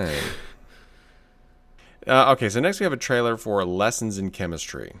 Stine. Okay, so next we have a trailer for Lessons in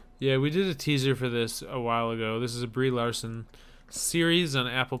Chemistry. Yeah, we did a teaser for this a while ago. This is a Brie Larson series on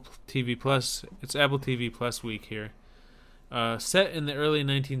Apple TV Plus. It's Apple TV Plus week here. Set in the early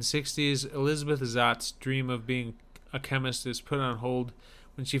 1960s, Elizabeth Zott's dream of being a chemist is put on hold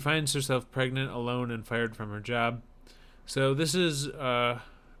when she finds herself pregnant, alone, and fired from her job. So this is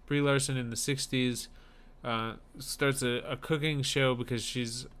Brie Larson in the 60s. Starts a cooking show because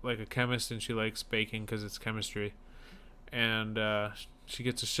she's like a chemist and she likes baking because it's chemistry. And she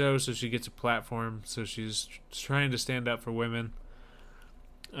gets a show, so she gets a platform. So she's trying to stand up for women,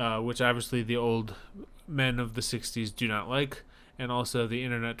 which obviously the old men of the 60s do not like, and also the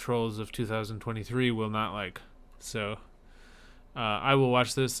internet trolls of 2023 will not like. So I will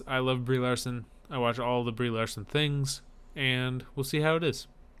watch this. I love Brie Larson. I watch all the Brie Larson things, and we'll see how it is.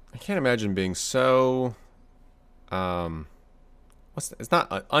 I can't imagine being so it's not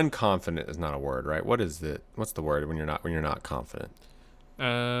unconfident is not a word, right? What's the word when you're not confident?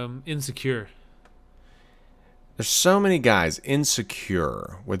 Insecure. There's so many guys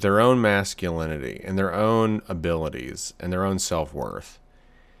insecure with their own masculinity and their own abilities and their own self-worth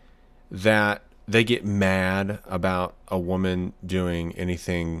that they get mad about a woman doing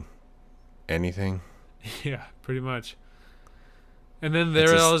anything. Yeah, pretty much. And then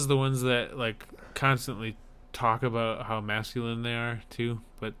there are always the ones that like constantly talk about how masculine they are too.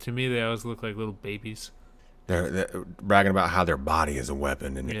 But to me, they always look like little babies. They're bragging about how their body is a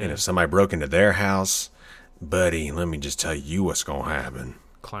weapon, and if somebody broke into their house, buddy, let me just tell you what's gonna happen.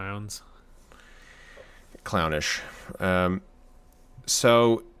 Clowns. Clownish.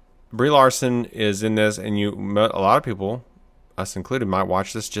 So Brie Larson is in this, and a lot of people, us included, might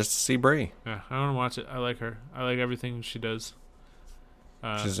watch this just to see Brie. Yeah, I want to watch it. I like her. I like everything she does.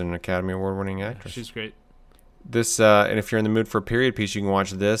 She's an Academy Award-winning actress. She's great. This, and if you're in the mood for a period piece, you can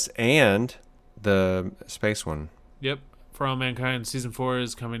watch this and the space one. Yep. For All Mankind, season 4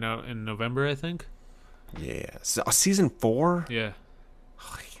 is coming out in November, I think. Yeah. So, season 4? Yeah.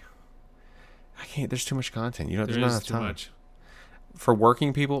 I can't. There's too much content. There's not enough too time. much. For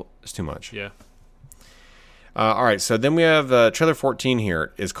working people, it's too much. Yeah. All right. So then we have trailer 14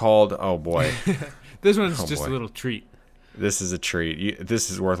 here. Is called, oh boy. This one's just a little treat. This is a treat. This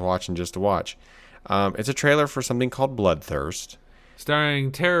is worth watching just to watch. It's a trailer for something called Bloodthirst.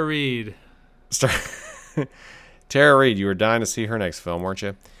 Starring Tara Reid. Tara Reid. You were dying to see her next film, weren't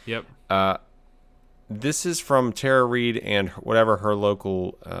you? Yep. This is from Tara Reid and whatever her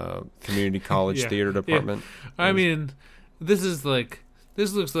local community college theater department. Yeah. I mean, this looks like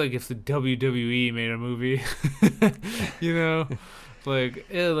if the WWE made a movie. Like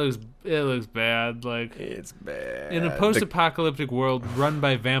it looks bad. Like it's bad. In a post-apocalyptic world run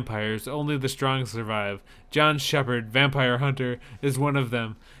by vampires, only the strong survive. John Shepard, vampire hunter, is one of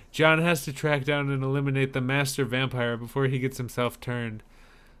them. John has to track down and eliminate the master vampire before he gets himself turned.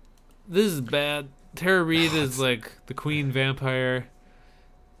 This is bad. Tara Reid is like the queen vampire.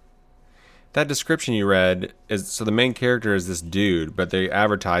 That description you read is so the main character is this dude, but they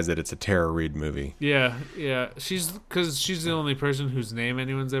advertise that it's a Tara Reid movie. Yeah. She's the only person whose name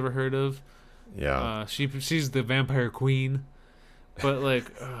anyone's ever heard of. Yeah. She's the vampire queen, but like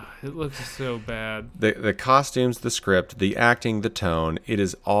it looks so bad. The costumes, the script, the acting, the tone, it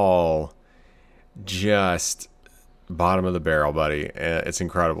is all just bottom of the barrel, buddy. It's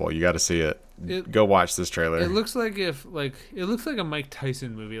incredible. You got to see it. Go watch this trailer. It looks like a Mike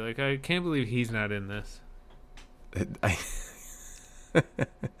Tyson movie. Like I can't believe he's not in this.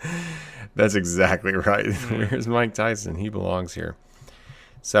 That's exactly right. Yeah. Where's Mike Tyson? He belongs here.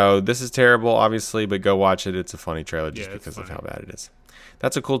 So this is terrible, obviously, but go watch it. It's a funny trailer just because of how bad it is.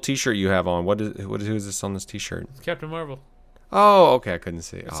 That's a cool T-shirt you have on. Who is this on this T-shirt? It's Captain Marvel. Oh, okay. I couldn't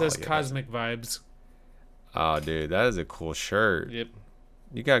see. It says Cosmic Vibes. Oh, dude, that is a cool shirt. Yep.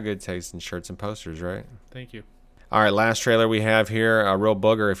 You got good taste in shirts and posters, right? Thank you. All right, last trailer we have here, a real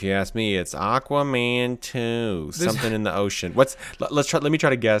booger if you ask me. It's Aquaman 2, something in the ocean. Let me try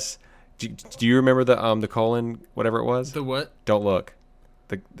to guess. Do you remember the colon, whatever it was? The what? Don't look.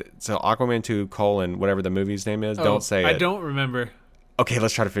 So Aquaman 2 colon, whatever the movie's name is, don't say it. I don't remember. Okay,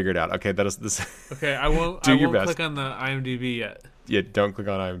 let's try to figure it out. Okay, that is this. Okay, I won't. Do I your won't best. click on the IMDb yet. Yeah, don't click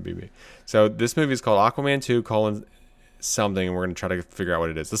on IMDb. So this movie is called Aquaman 2: something, and we're gonna try to figure out what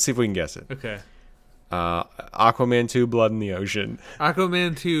it is. Let's see if we can guess it. Okay. Aquaman 2: Blood in the Ocean.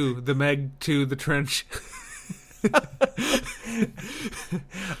 Aquaman 2, the Meg 2, the Trench.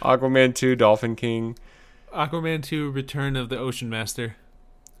 Aquaman 2: Dolphin King. Aquaman 2, Return of the Ocean Master.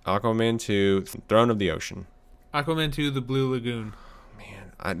 Aquaman 2: Throne of the Ocean. Aquaman 2, The Blue Lagoon.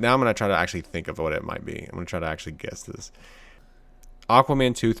 Now I'm gonna try to actually think of what it might be. I'm gonna try to actually guess this.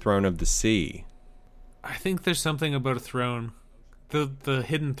 Aquaman 2: Throne of the Sea. I think there's something about a throne. The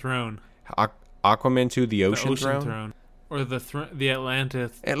hidden throne. Aquaman 2: The The Ocean, ocean Throne. Or the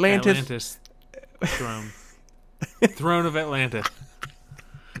Atlantith. Atlantith. Atlantis throne. Throne of Atlantith.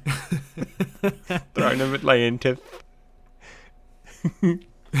 Throne of Atlantith.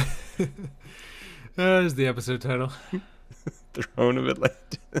 That is the episode title. Throne of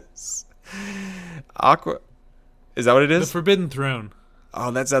Atlantis. Is that what it The is? Forbidden Throne.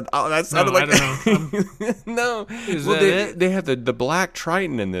 Oh, that sounded No, like I don't know. no. Is Well, that they, it? they have the Black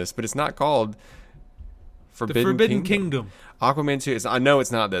Triton in this, but it's not called The Forbidden Kingdom. Aquaman 2 is. I know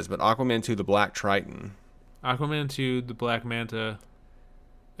it's not this, but Aquaman 2: The Black Triton. Aquaman 2, the Black Manta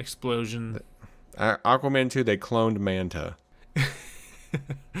explosion. Aquaman 2: They cloned Manta.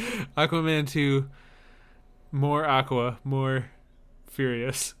 Aquaman 2, more aqua, more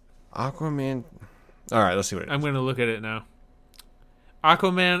furious. Aquaman. All right, let's see what it is. I'm going to look at it now.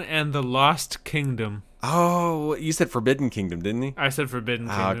 Aquaman and the Lost Kingdom. Oh, you said Forbidden Kingdom, didn't he? I said Forbidden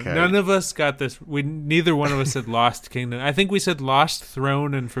Kingdom. Okay. None of us got this. Neither one of us said Lost Kingdom. I think we said Lost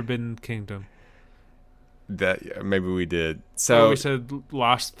Throne and Forbidden Kingdom. That maybe we did. Or So we said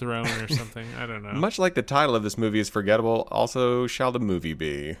Lost Throne or something. I don't know. much like the title of this movie is forgettable, also shall the movie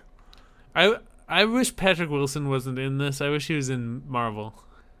be. I wish Patrick Wilson wasn't in this. I wish he was in Marvel.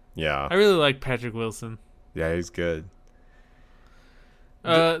 Yeah. I really like Patrick Wilson. Yeah, he's good.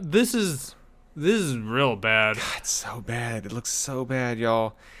 This is real bad. It's so bad. It looks so bad,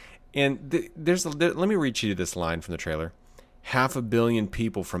 y'all. And let me read you this line from the trailer. 500 million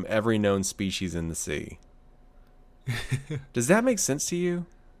people from every known species in the sea. Does that make sense to you?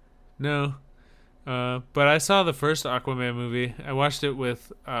 No. But I saw the first Aquaman movie. I watched it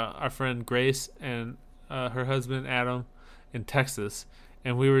with our friend Grace and her husband Adam in Texas,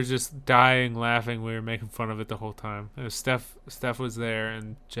 and we were just dying laughing. We were making fun of it the whole time. It was Steph was there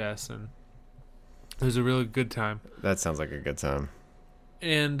and Jess, and it was a really good time. That sounds like a good time.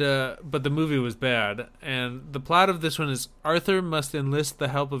 And but the movie was bad. And the plot of this one is Arthur must enlist the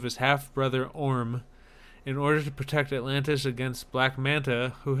help of his half-brother Orm in order to protect Atlantis against Black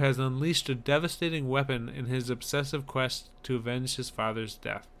Manta, who has unleashed a devastating weapon in his obsessive quest to avenge his father's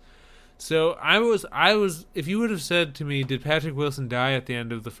death. So I was if you would have said to me, did Patrick Wilson die at the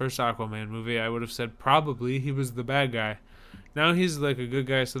end of the first Aquaman movie, I would have said probably. He was the bad guy. Now he's like a good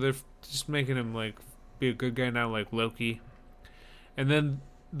guy, so they're just making him like be a good guy now, like Loki. And then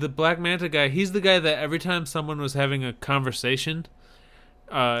the Black Manta guy, he's the guy that every time someone was having a conversation,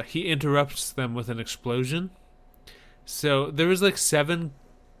 he interrupts them with an explosion. So there was like 7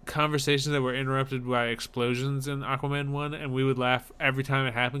 conversations that were interrupted by explosions in Aquaman 1, and we would laugh every time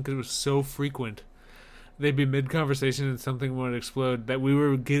it happened because it was so frequent. They'd be mid-conversation and something would explode that we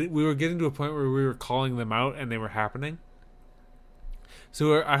were getting to a point where we were calling them out and they were happening.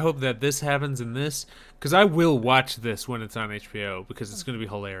 So I hope that this happens in this, because I will watch this when it's on HBO because it's going to be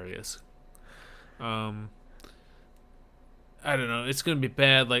hilarious. I don't know. It's going to be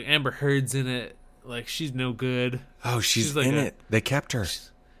bad. Like Amber Heard's in it. Like she's no good. Oh, she's like in it. They kept her. She's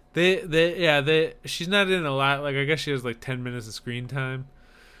not in a lot. Like I guess she has like 10 minutes of screen time.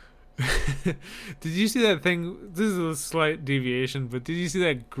 Did you see that thing? This is a slight deviation, but did you see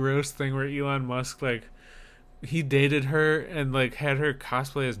that gross thing where Elon Musk like he dated her and like had her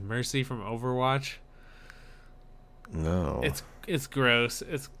cosplay as Mercy from Overwatch? No. It's gross.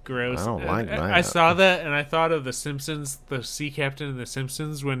 It's gross. I don't like that. I saw that and I thought of the Simpsons, the sea captain in the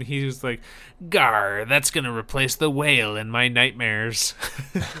Simpsons when he was like, "Gar, that's gonna replace the whale in my nightmares."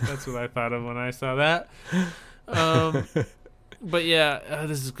 That's what I thought of when I saw that. But yeah,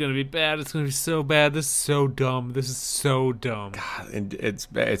 this is gonna be bad. It's gonna be so bad. This is so dumb. This is so dumb. God, and it's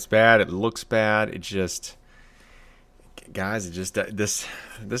bad. It looks bad. It just, guys, it just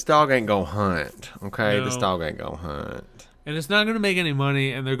this dog ain't gonna hunt. Okay, No. This dog ain't gonna hunt. And it's not going to make any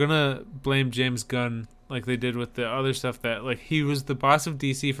money, and they're going to blame James Gunn like they did with the other stuff that, like, he was the boss of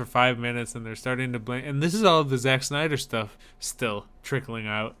DC for 5 minutes, and they're starting to blame... And this is all the Zack Snyder stuff still trickling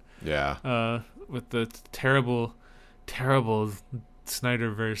out. Yeah. With the terrible, terrible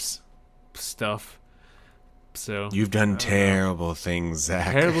Snyderverse stuff. So You've done terrible things,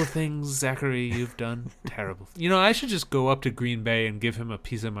 Zach. terrible things, Zachary. You've done terrible. I should just go up to Green Bay and give him a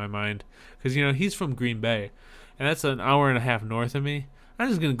piece of my mind, because he's from Green Bay, and that's an hour and a half north of me. I'm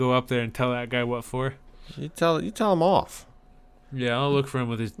just gonna go up there and tell that guy what for. You tell him off. Yeah, I'll look for him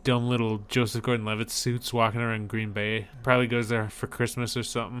with his dumb little Joseph Gordon-Levitt suits walking around Green Bay. Probably goes there for Christmas or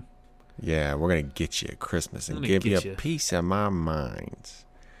something. Yeah, we're going to get you at Christmas and give you a piece of my mind.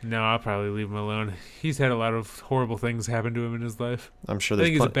 No, I'll probably leave him alone. He's had a lot of horrible things happen to him in his life. I'm sure I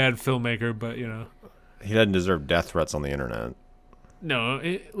think he's a bad filmmaker, but, he doesn't deserve death threats on the internet. No,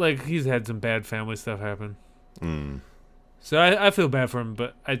 he's had some bad family stuff happen. So I feel bad for him,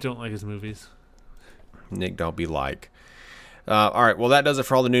 but I don't like his movies. Nick, don't be like. All right, well, that does it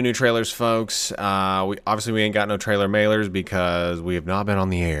for all the new trailers, folks. We ain't got no trailer mailers because we have not been on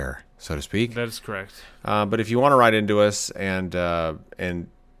the air, so to speak. That is correct. But if you want to write into us and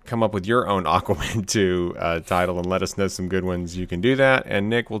come up with your own Aquaman 2 title and let us know some good ones, you can do that, and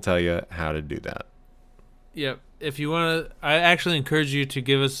Nick will tell you how to do that. Yep. If you want to, I actually encourage you to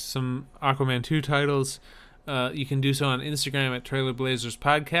give us some Aquaman 2 titles. You can do so on Instagram at Trailer Blazers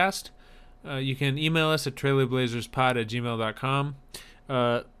Podcast. You can email us at trailerblazerspod@gmail.com.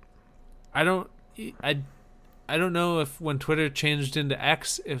 I don't know if when Twitter changed into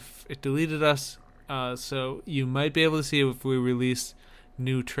X, if it deleted us. So you might be able to see if we release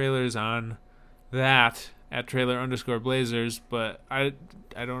new trailers on that at trailer_blazers, but I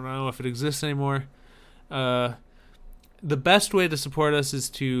don't know if it exists anymore. The best way to support us is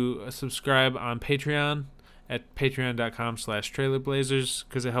to subscribe on Patreon at patreon.com/trailerblazers,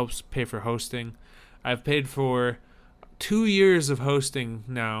 because it helps pay for hosting. I've paid for 2 years of hosting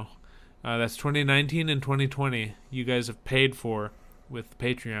now. That's 2019 and 2020. You guys have paid for with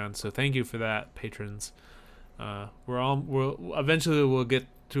Patreon, so thank you for that, patrons. Eventually we'll get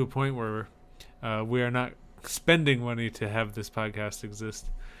to a point where we are not spending money to have this podcast exist.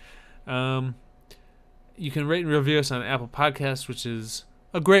 You can rate and review us on Apple Podcasts, which is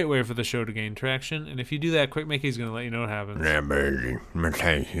a great way for the show to gain traction. And if you do that, Quick Mickey's going to let you know what happens. Yeah, baby. I'm going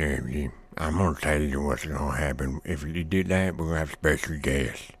to tell you what's going to happen. If you do that, we're going to have a special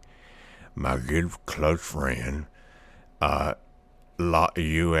guest. My good close friend,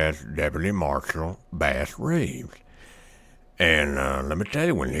 U.S. Deputy Marshal Bass Reeves. And let me tell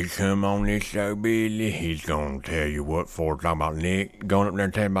you, when he come on this show, Billy, he's going to tell you what for. Talking about Nick going up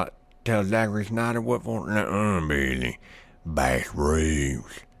there and tell Zachary Snyder what for. Billy. Bass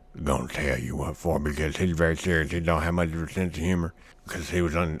Reeves gonna tell you what for, because he's very serious. He don't have much of a sense of humor, because he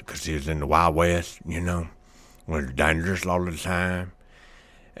was in the Wild West, was dangerous all the time.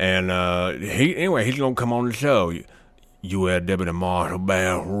 And he's gonna come on the show. U.S. Deputy Marshal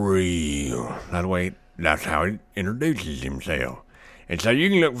Bass Reeves. That's how he introduces himself. And so you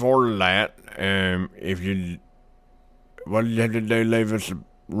can look forward to that. What did you have to do? Leave us a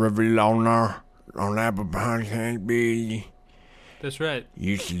review on Apple Podcast, Billy. That's right.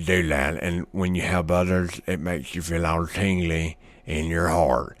 You should do that, and when you help others, it makes you feel all tingly in your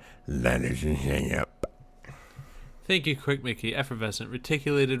heart. That is a thing up. Thank you, Quick Mickey. Effervescent,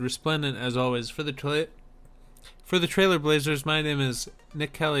 reticulated, resplendent, as always. For the Trailer Blazers, my name is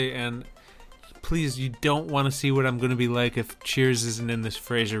Nick Kelly, and please, you don't want to see what I'm going to be like if Cheers isn't in this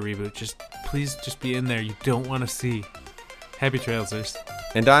Frasier reboot. Please be in there. You don't want to see. Happy Trailsers.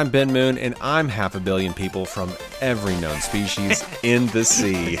 And I'm Ben Moon, and I'm 500 million people from every known species in the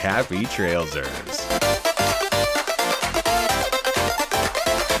sea. Happy Trailsers.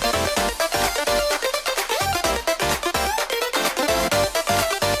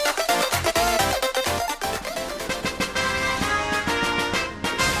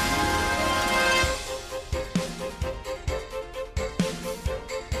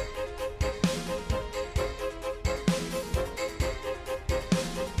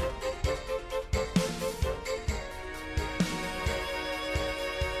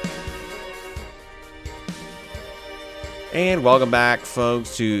 And welcome back,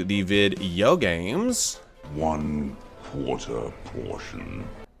 folks, to the video games 1/4 portion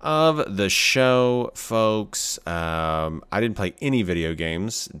of the show, folks. I didn't play any video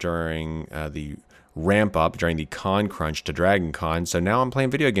games during the ramp up, during the con crunch to Dragon Con, so now I'm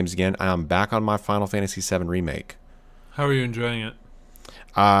playing video games again. I'm back on my Final Fantasy VII Remake. How are you enjoying it?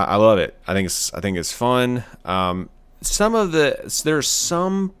 I love it. I think it's fun. There's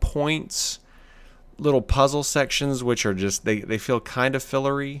some points, little puzzle sections, which are just they feel kind of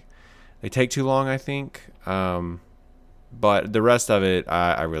fillery. They take too long, I think. But the rest of it,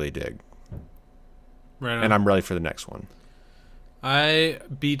 I really dig. Right on. And I'm ready for the next one. I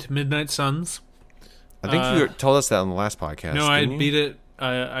beat Midnight Suns. I think you told us that on the last podcast. No, I beat it.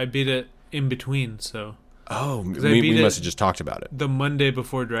 I beat it in between. So. Oh, I we beat must it have just talked about it. the Monday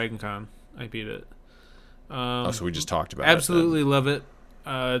before DragonCon. I beat it. So we just talked about absolutely love it.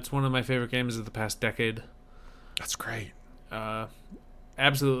 It's one of my favorite games of the past decade. That's great.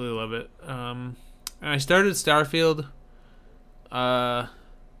 Absolutely love it. And I started Starfield, but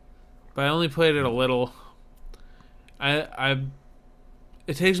I only played it a little.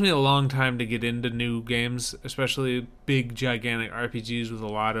 It takes me a long time to get into new games, especially big, gigantic RPGs with a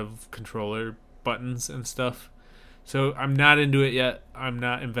lot of controller buttons and stuff. So I'm not into it yet. I'm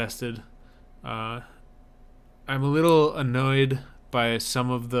not invested. I'm a little annoyed by some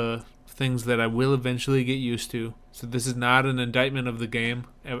of the things that I will eventually get used to. So this is not an indictment of the game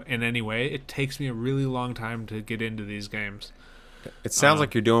in any way. It takes me a really long time to get into these games. It sounds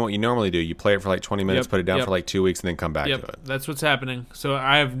like you're doing what you normally do. You play it for like 20 minutes, put it down for like 2 weeks, and then come back to it. That's what's happening. So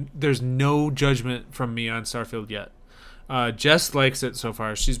there's no judgment from me on Starfield yet. Jess likes it so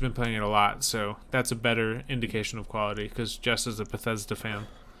far. She's been playing it a lot, so that's a better indication of quality because Jess is a Bethesda fan.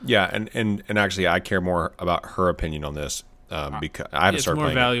 Yeah, and actually, I care more about her opinion on this because I haven't started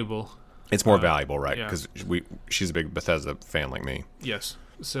playing. It's more valuable. It's more valuable, right? Yeah. Because she's a big Bethesda fan like me. Yes.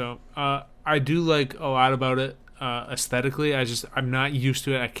 So I do like a lot about it aesthetically. I'm not used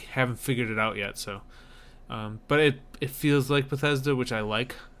to it. I haven't figured it out yet. So, but it feels like Bethesda, which I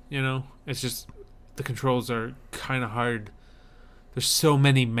like. You know, it's just the controls are kind of hard. There's so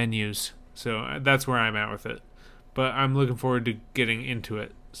many menus, so that's where I'm at with it. But I'm looking forward to getting into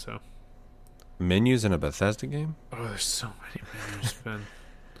it. So menus in a Bethesda game? Oh, there's so many menus, Ben.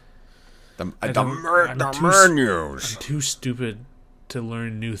 The menus. I'm too stupid to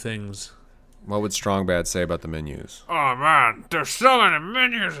learn new things. What would Strong Bad say about the menus? Oh man, there's so many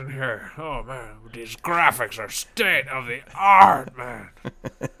menus in here. Oh man, these graphics are state of the art, man.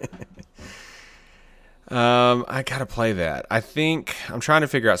 I gotta play that. I think I'm trying to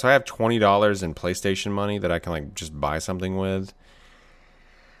figure out. So I have $20 in PlayStation money that I can like just buy something with,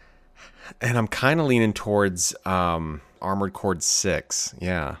 and I'm kind of leaning towards Armored Core 6.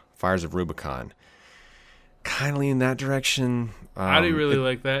 Yeah, Fires of Rubicon. Kind of leaning that direction. Adi really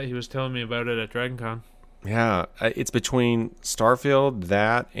liked that. He was telling me about it at DragonCon. Yeah, it's between Starfield,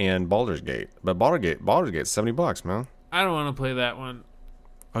 that, and Baldur's Gate. But Baldur's Gate's $70, man. I don't want to play that one.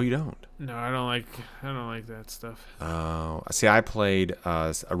 Oh, you don't? No, I don't like that stuff. Oh, see, I played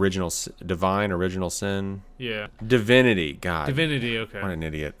Divine Original Sin. Yeah. Divinity, God. Divinity, okay. What an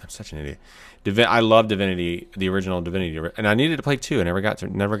idiot! I'm such an idiot. I love Divinity, the original Divinity, and I needed to play 2. I never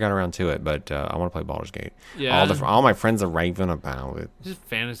got around to it, but I want to play Baldur's Gate. Yeah. All my friends are raving about it. Just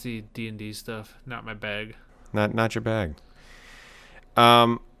fantasy D&D stuff, not my bag. Not your bag.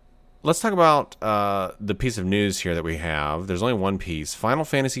 Let's talk about the piece of news here that we have. There's only one piece. Final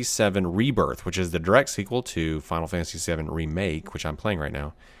Fantasy VII Rebirth, which is the direct sequel to Final Fantasy VII Remake, which I'm playing right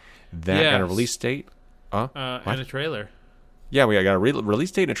now. That got a release date. And a trailer. Yeah, we got a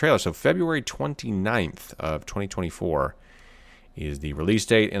release date and a trailer. So February 29th of 2024 is the release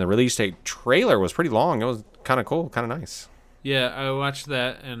date. And the release date trailer was pretty long. It was kind of cool, kind of nice. Yeah, I watched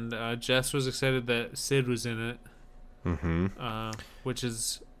that, and Jess was excited that Sid was in it. Mm-hmm. Which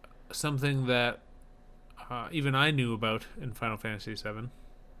is something that even I knew about in Final Fantasy VII.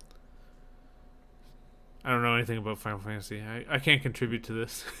 I don't know anything about Final Fantasy. I can't contribute to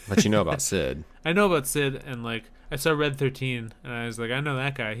this. But you know about Sid. I know about Sid, and like I saw Red 13, and I was like, I know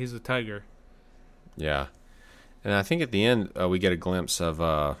that guy. He's a tiger. Yeah. And I think at the end we get a glimpse of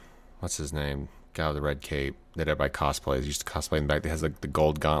what's his name? Guy with the red cape that everybody cosplays. Used to cosplay in the back. That has like the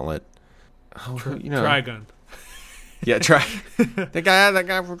gold gauntlet. Trigun. Yeah, that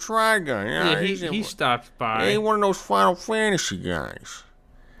guy from Trigun. Yeah, he stopped by. He ain't one of those Final Fantasy guys.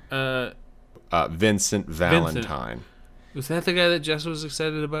 Vincent Valentine. Was that the guy that Jess was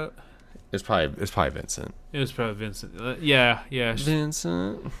excited about? It's probably Vincent. It was probably Vincent. Yeah.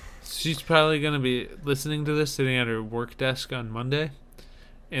 Vincent. She's probably gonna be listening to this, sitting at her work desk on Monday,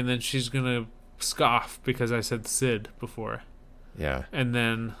 and then she's gonna scoff because I said Sid before. Yeah. And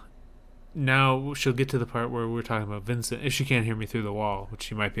then now she'll get to the part where we're talking about Vincent, if she can't hear me through the wall, which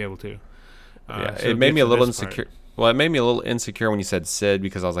she might be able to. It made me a little insecure. Well, it made me a little insecure when you said Sid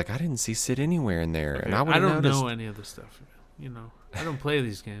because I was like, I didn't see Sid anywhere in there, okay. and I don't know any of the stuff. You know, I don't play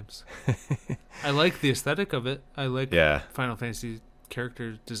these games. I like the aesthetic of it. I like Final Fantasy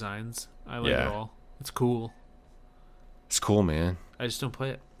character designs. I like it all. It's cool. It's cool, man. I just don't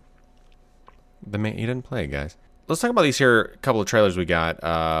play it. He didn't play it, guys. Let's talk about these here couple of trailers we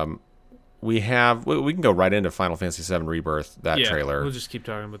got. We can go right into Final Fantasy VII Rebirth. That trailer. We'll just keep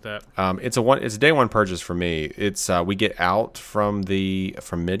talking about that. It's a day one purchase for me. It's we get out from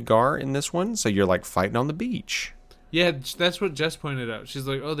Midgar in this one, so you're like fighting on the beach. Yeah, that's what Jess pointed out. She's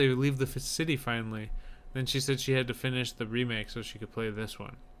like, "Oh, they leave the city finally." Then she said she had to finish the remake so she could play this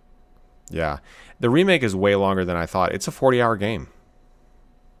one. Yeah. The remake is way longer than I thought. It's a 40-hour game.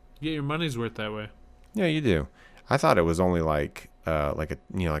 You get your money's worth that way. Yeah, you do. I thought it was only like a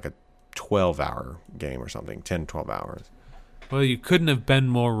 12-hour game or something, 10, 12 hours. Well, you couldn't have been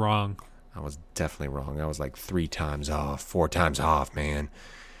more wrong. I was definitely wrong. I was like 3 times off, 4 times off, man.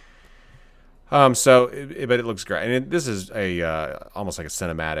 But it looks great. And this is almost like a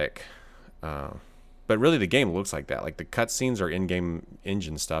cinematic, but really the game looks like that. Like the cutscenes are in-game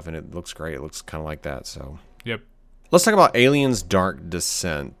engine stuff, and it looks great. It looks kind of like that. So Yep. let's talk about Aliens Dark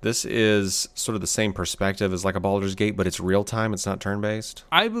Descent. This is sort of the same perspective as like a Baldur's Gate, but it's real-time. It's not turn-based.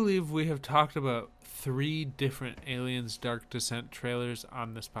 I believe we have talked about 3 different Aliens Dark Descent trailers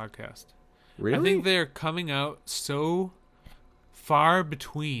on this podcast. Really? I think they're coming out so far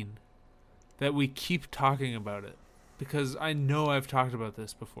between that we keep talking about it, because I know I've talked about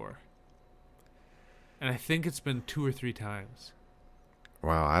this before. And I think it's been 2 or 3 times.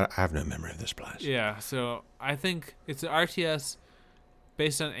 Wow, I have no memory of this blast. Yeah, so I think it's an RTS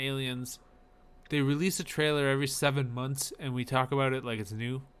based on aliens. They release a trailer every 7 months, and we talk about it like it's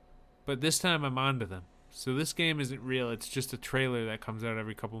new. But this time I'm onto them. So this game isn't real. It's just a trailer that comes out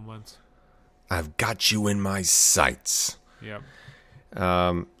every couple months. I've got you in my sights. Yep.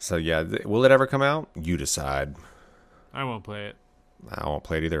 So yeah, will it ever come out? You decide. I won't play it. I won't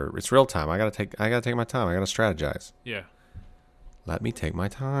play it either. It's real time. I gotta take my time. I gotta strategize. Yeah. Let me take my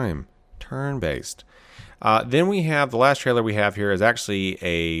time. Turn-based. Then we have the last trailer we have here is actually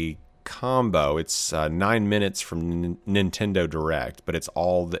a combo. It's 9 minutes from Nintendo Direct, but it's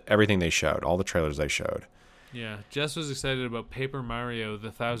everything they showed, all the trailers they showed. Yeah. Jess was excited about Paper Mario: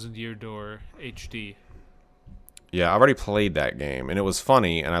 The Thousand Year Door HD. Yeah, I've already played that game, and it was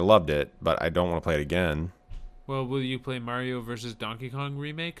funny, and I loved it, but I don't want to play it again. Well, will you play Mario vs. Donkey Kong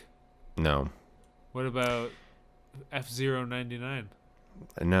remake? No. What about F-Zero 99?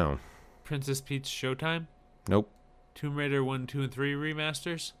 No. Princess Peach Showtime? Nope. Tomb Raider 1, 2, and 3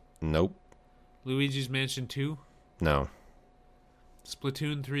 remasters? Nope. Luigi's Mansion 2? No.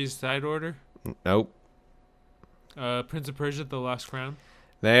 Splatoon 3's Side Order? Nope. Prince of Persia: The Lost Crown?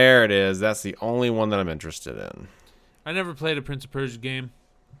 There it is. That's the only one that I'm interested in. I never played a Prince of Persia game.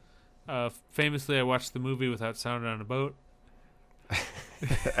 Famously, I watched the movie without sound on a boat.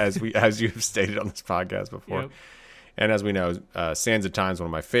 as you have stated on this podcast before. Yep. And as we know, Sands of Time is one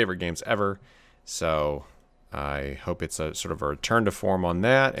of my favorite games ever. So I hope it's a sort of a return to form on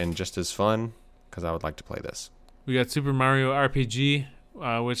that and just as fun, because I would like to play this. We got Super Mario RPG,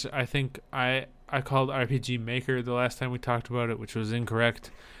 which I think I called RPG Maker the last time we talked about it, which was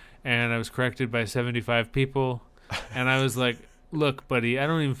incorrect. And I was corrected by 75 people. And I was like, look, buddy, I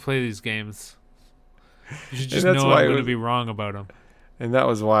don't even play these games. You should just know I'm going to be wrong about them. And that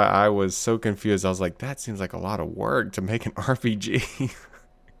was why I was so confused. I was like, that seems like a lot of work to make an RPG.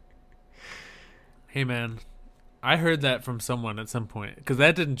 Hey, man, I heard that from someone at some point, because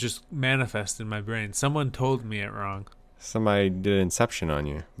that didn't just manifest in my brain. Someone told me it wrong. Somebody did Inception on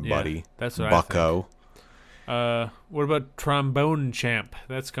you, buddy. Yeah, that's what Bucko. I think. What about Trombone Champ?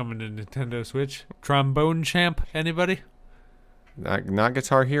 That's coming to Nintendo Switch. Trombone Champ, anybody? Not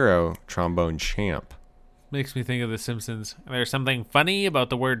Guitar Hero, Trombone Champ. Makes me think of The Simpsons. There's something funny about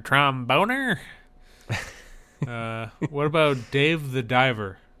the word tromboner. What about Dave the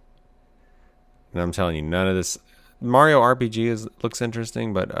Diver? And I'm telling you, none of this. Mario RPG looks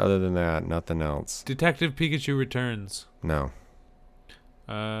interesting, but other than that, nothing else. Detective Pikachu Returns. No.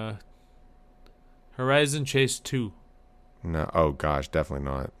 Horizon Chase 2. No. Oh gosh, definitely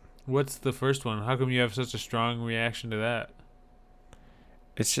not. What's the first one? How come you have such a strong reaction to that?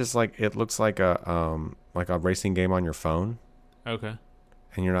 It's just like it looks like a racing game on your phone. Okay.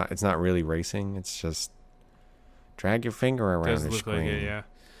 And it's not really racing. It's just drag your finger around Does the look screen. like it, yeah.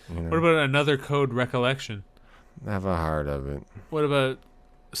 You know? What about Another Code Recollection? Never heard of it. What about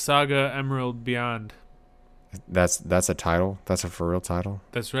Saga Emerald Beyond? That's a title? That's a for real title?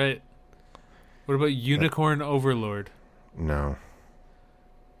 That's right. What about Unicorn Overlord? No.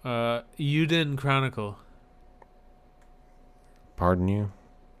 Uden Chronicle. Pardon you?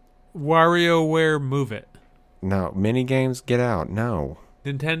 WarioWare Move It. No. Mini games? Get out. No.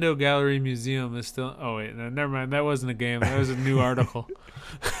 Nintendo Gallery Museum is still... Oh, wait. No, never mind. That wasn't a game. That was a new article.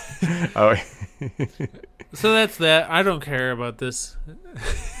 Oh. So that's that. I don't care about this.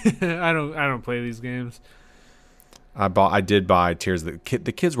 I don't play these games. I did buy Tears of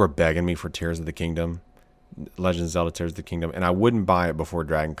the kids were begging me for Tears of the Kingdom. Legend of Zelda Tears of the Kingdom. And I wouldn't buy it before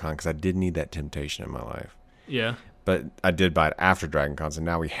Dragon Con because I did need that temptation in my life. Yeah. But I did buy it after Dragon Con, so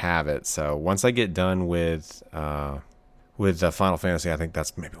now we have it. So once I get done with Final Fantasy, I think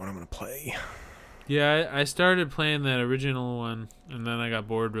that's maybe what I'm going to play. Yeah, I started playing that original one, and then I got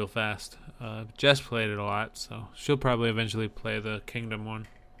bored real fast. Jess played it a lot, so she'll probably eventually play the Kingdom one.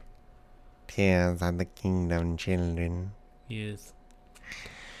 Tears of the Kingdom, children. Yes.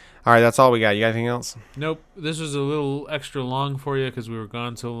 All right, that's all we got. You got anything else? Nope, this was a little extra long for you because we were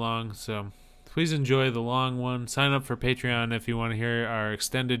gone so long, so please enjoy the long one. Sign up for Patreon if you want to hear our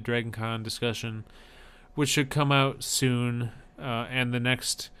extended Dragon Con discussion, which should come out soon, and the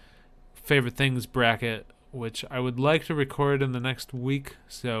next Favorite Things bracket, which I would like to record in the next week,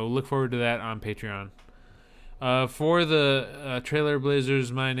 so look forward to that on Patreon. For the Trailer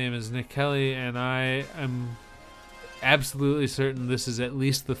Blazers, my name is Nick Kelly, and I am absolutely certain this is at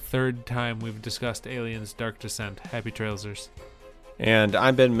least the third time we've discussed Aliens Dark Descent. Happy Trailsers. And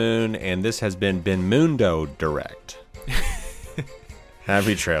I'm Ben Moon, and this has been Ben Mundo Direct.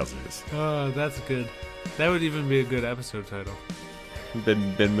 Happy Trailsers. Oh, that's good. That would even be a good episode title.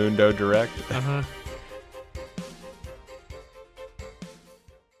 Ben Mundo Direct? Uh-huh.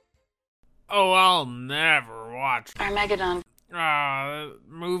 Oh, I'll never watch Armageddon.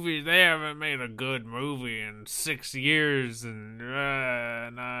 movie. They haven't made a good movie in 6 years, and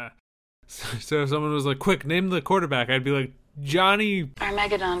so if someone was like, "Quick, name the quarterback," I'd be like, Johnny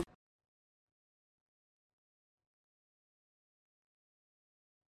Armageddon.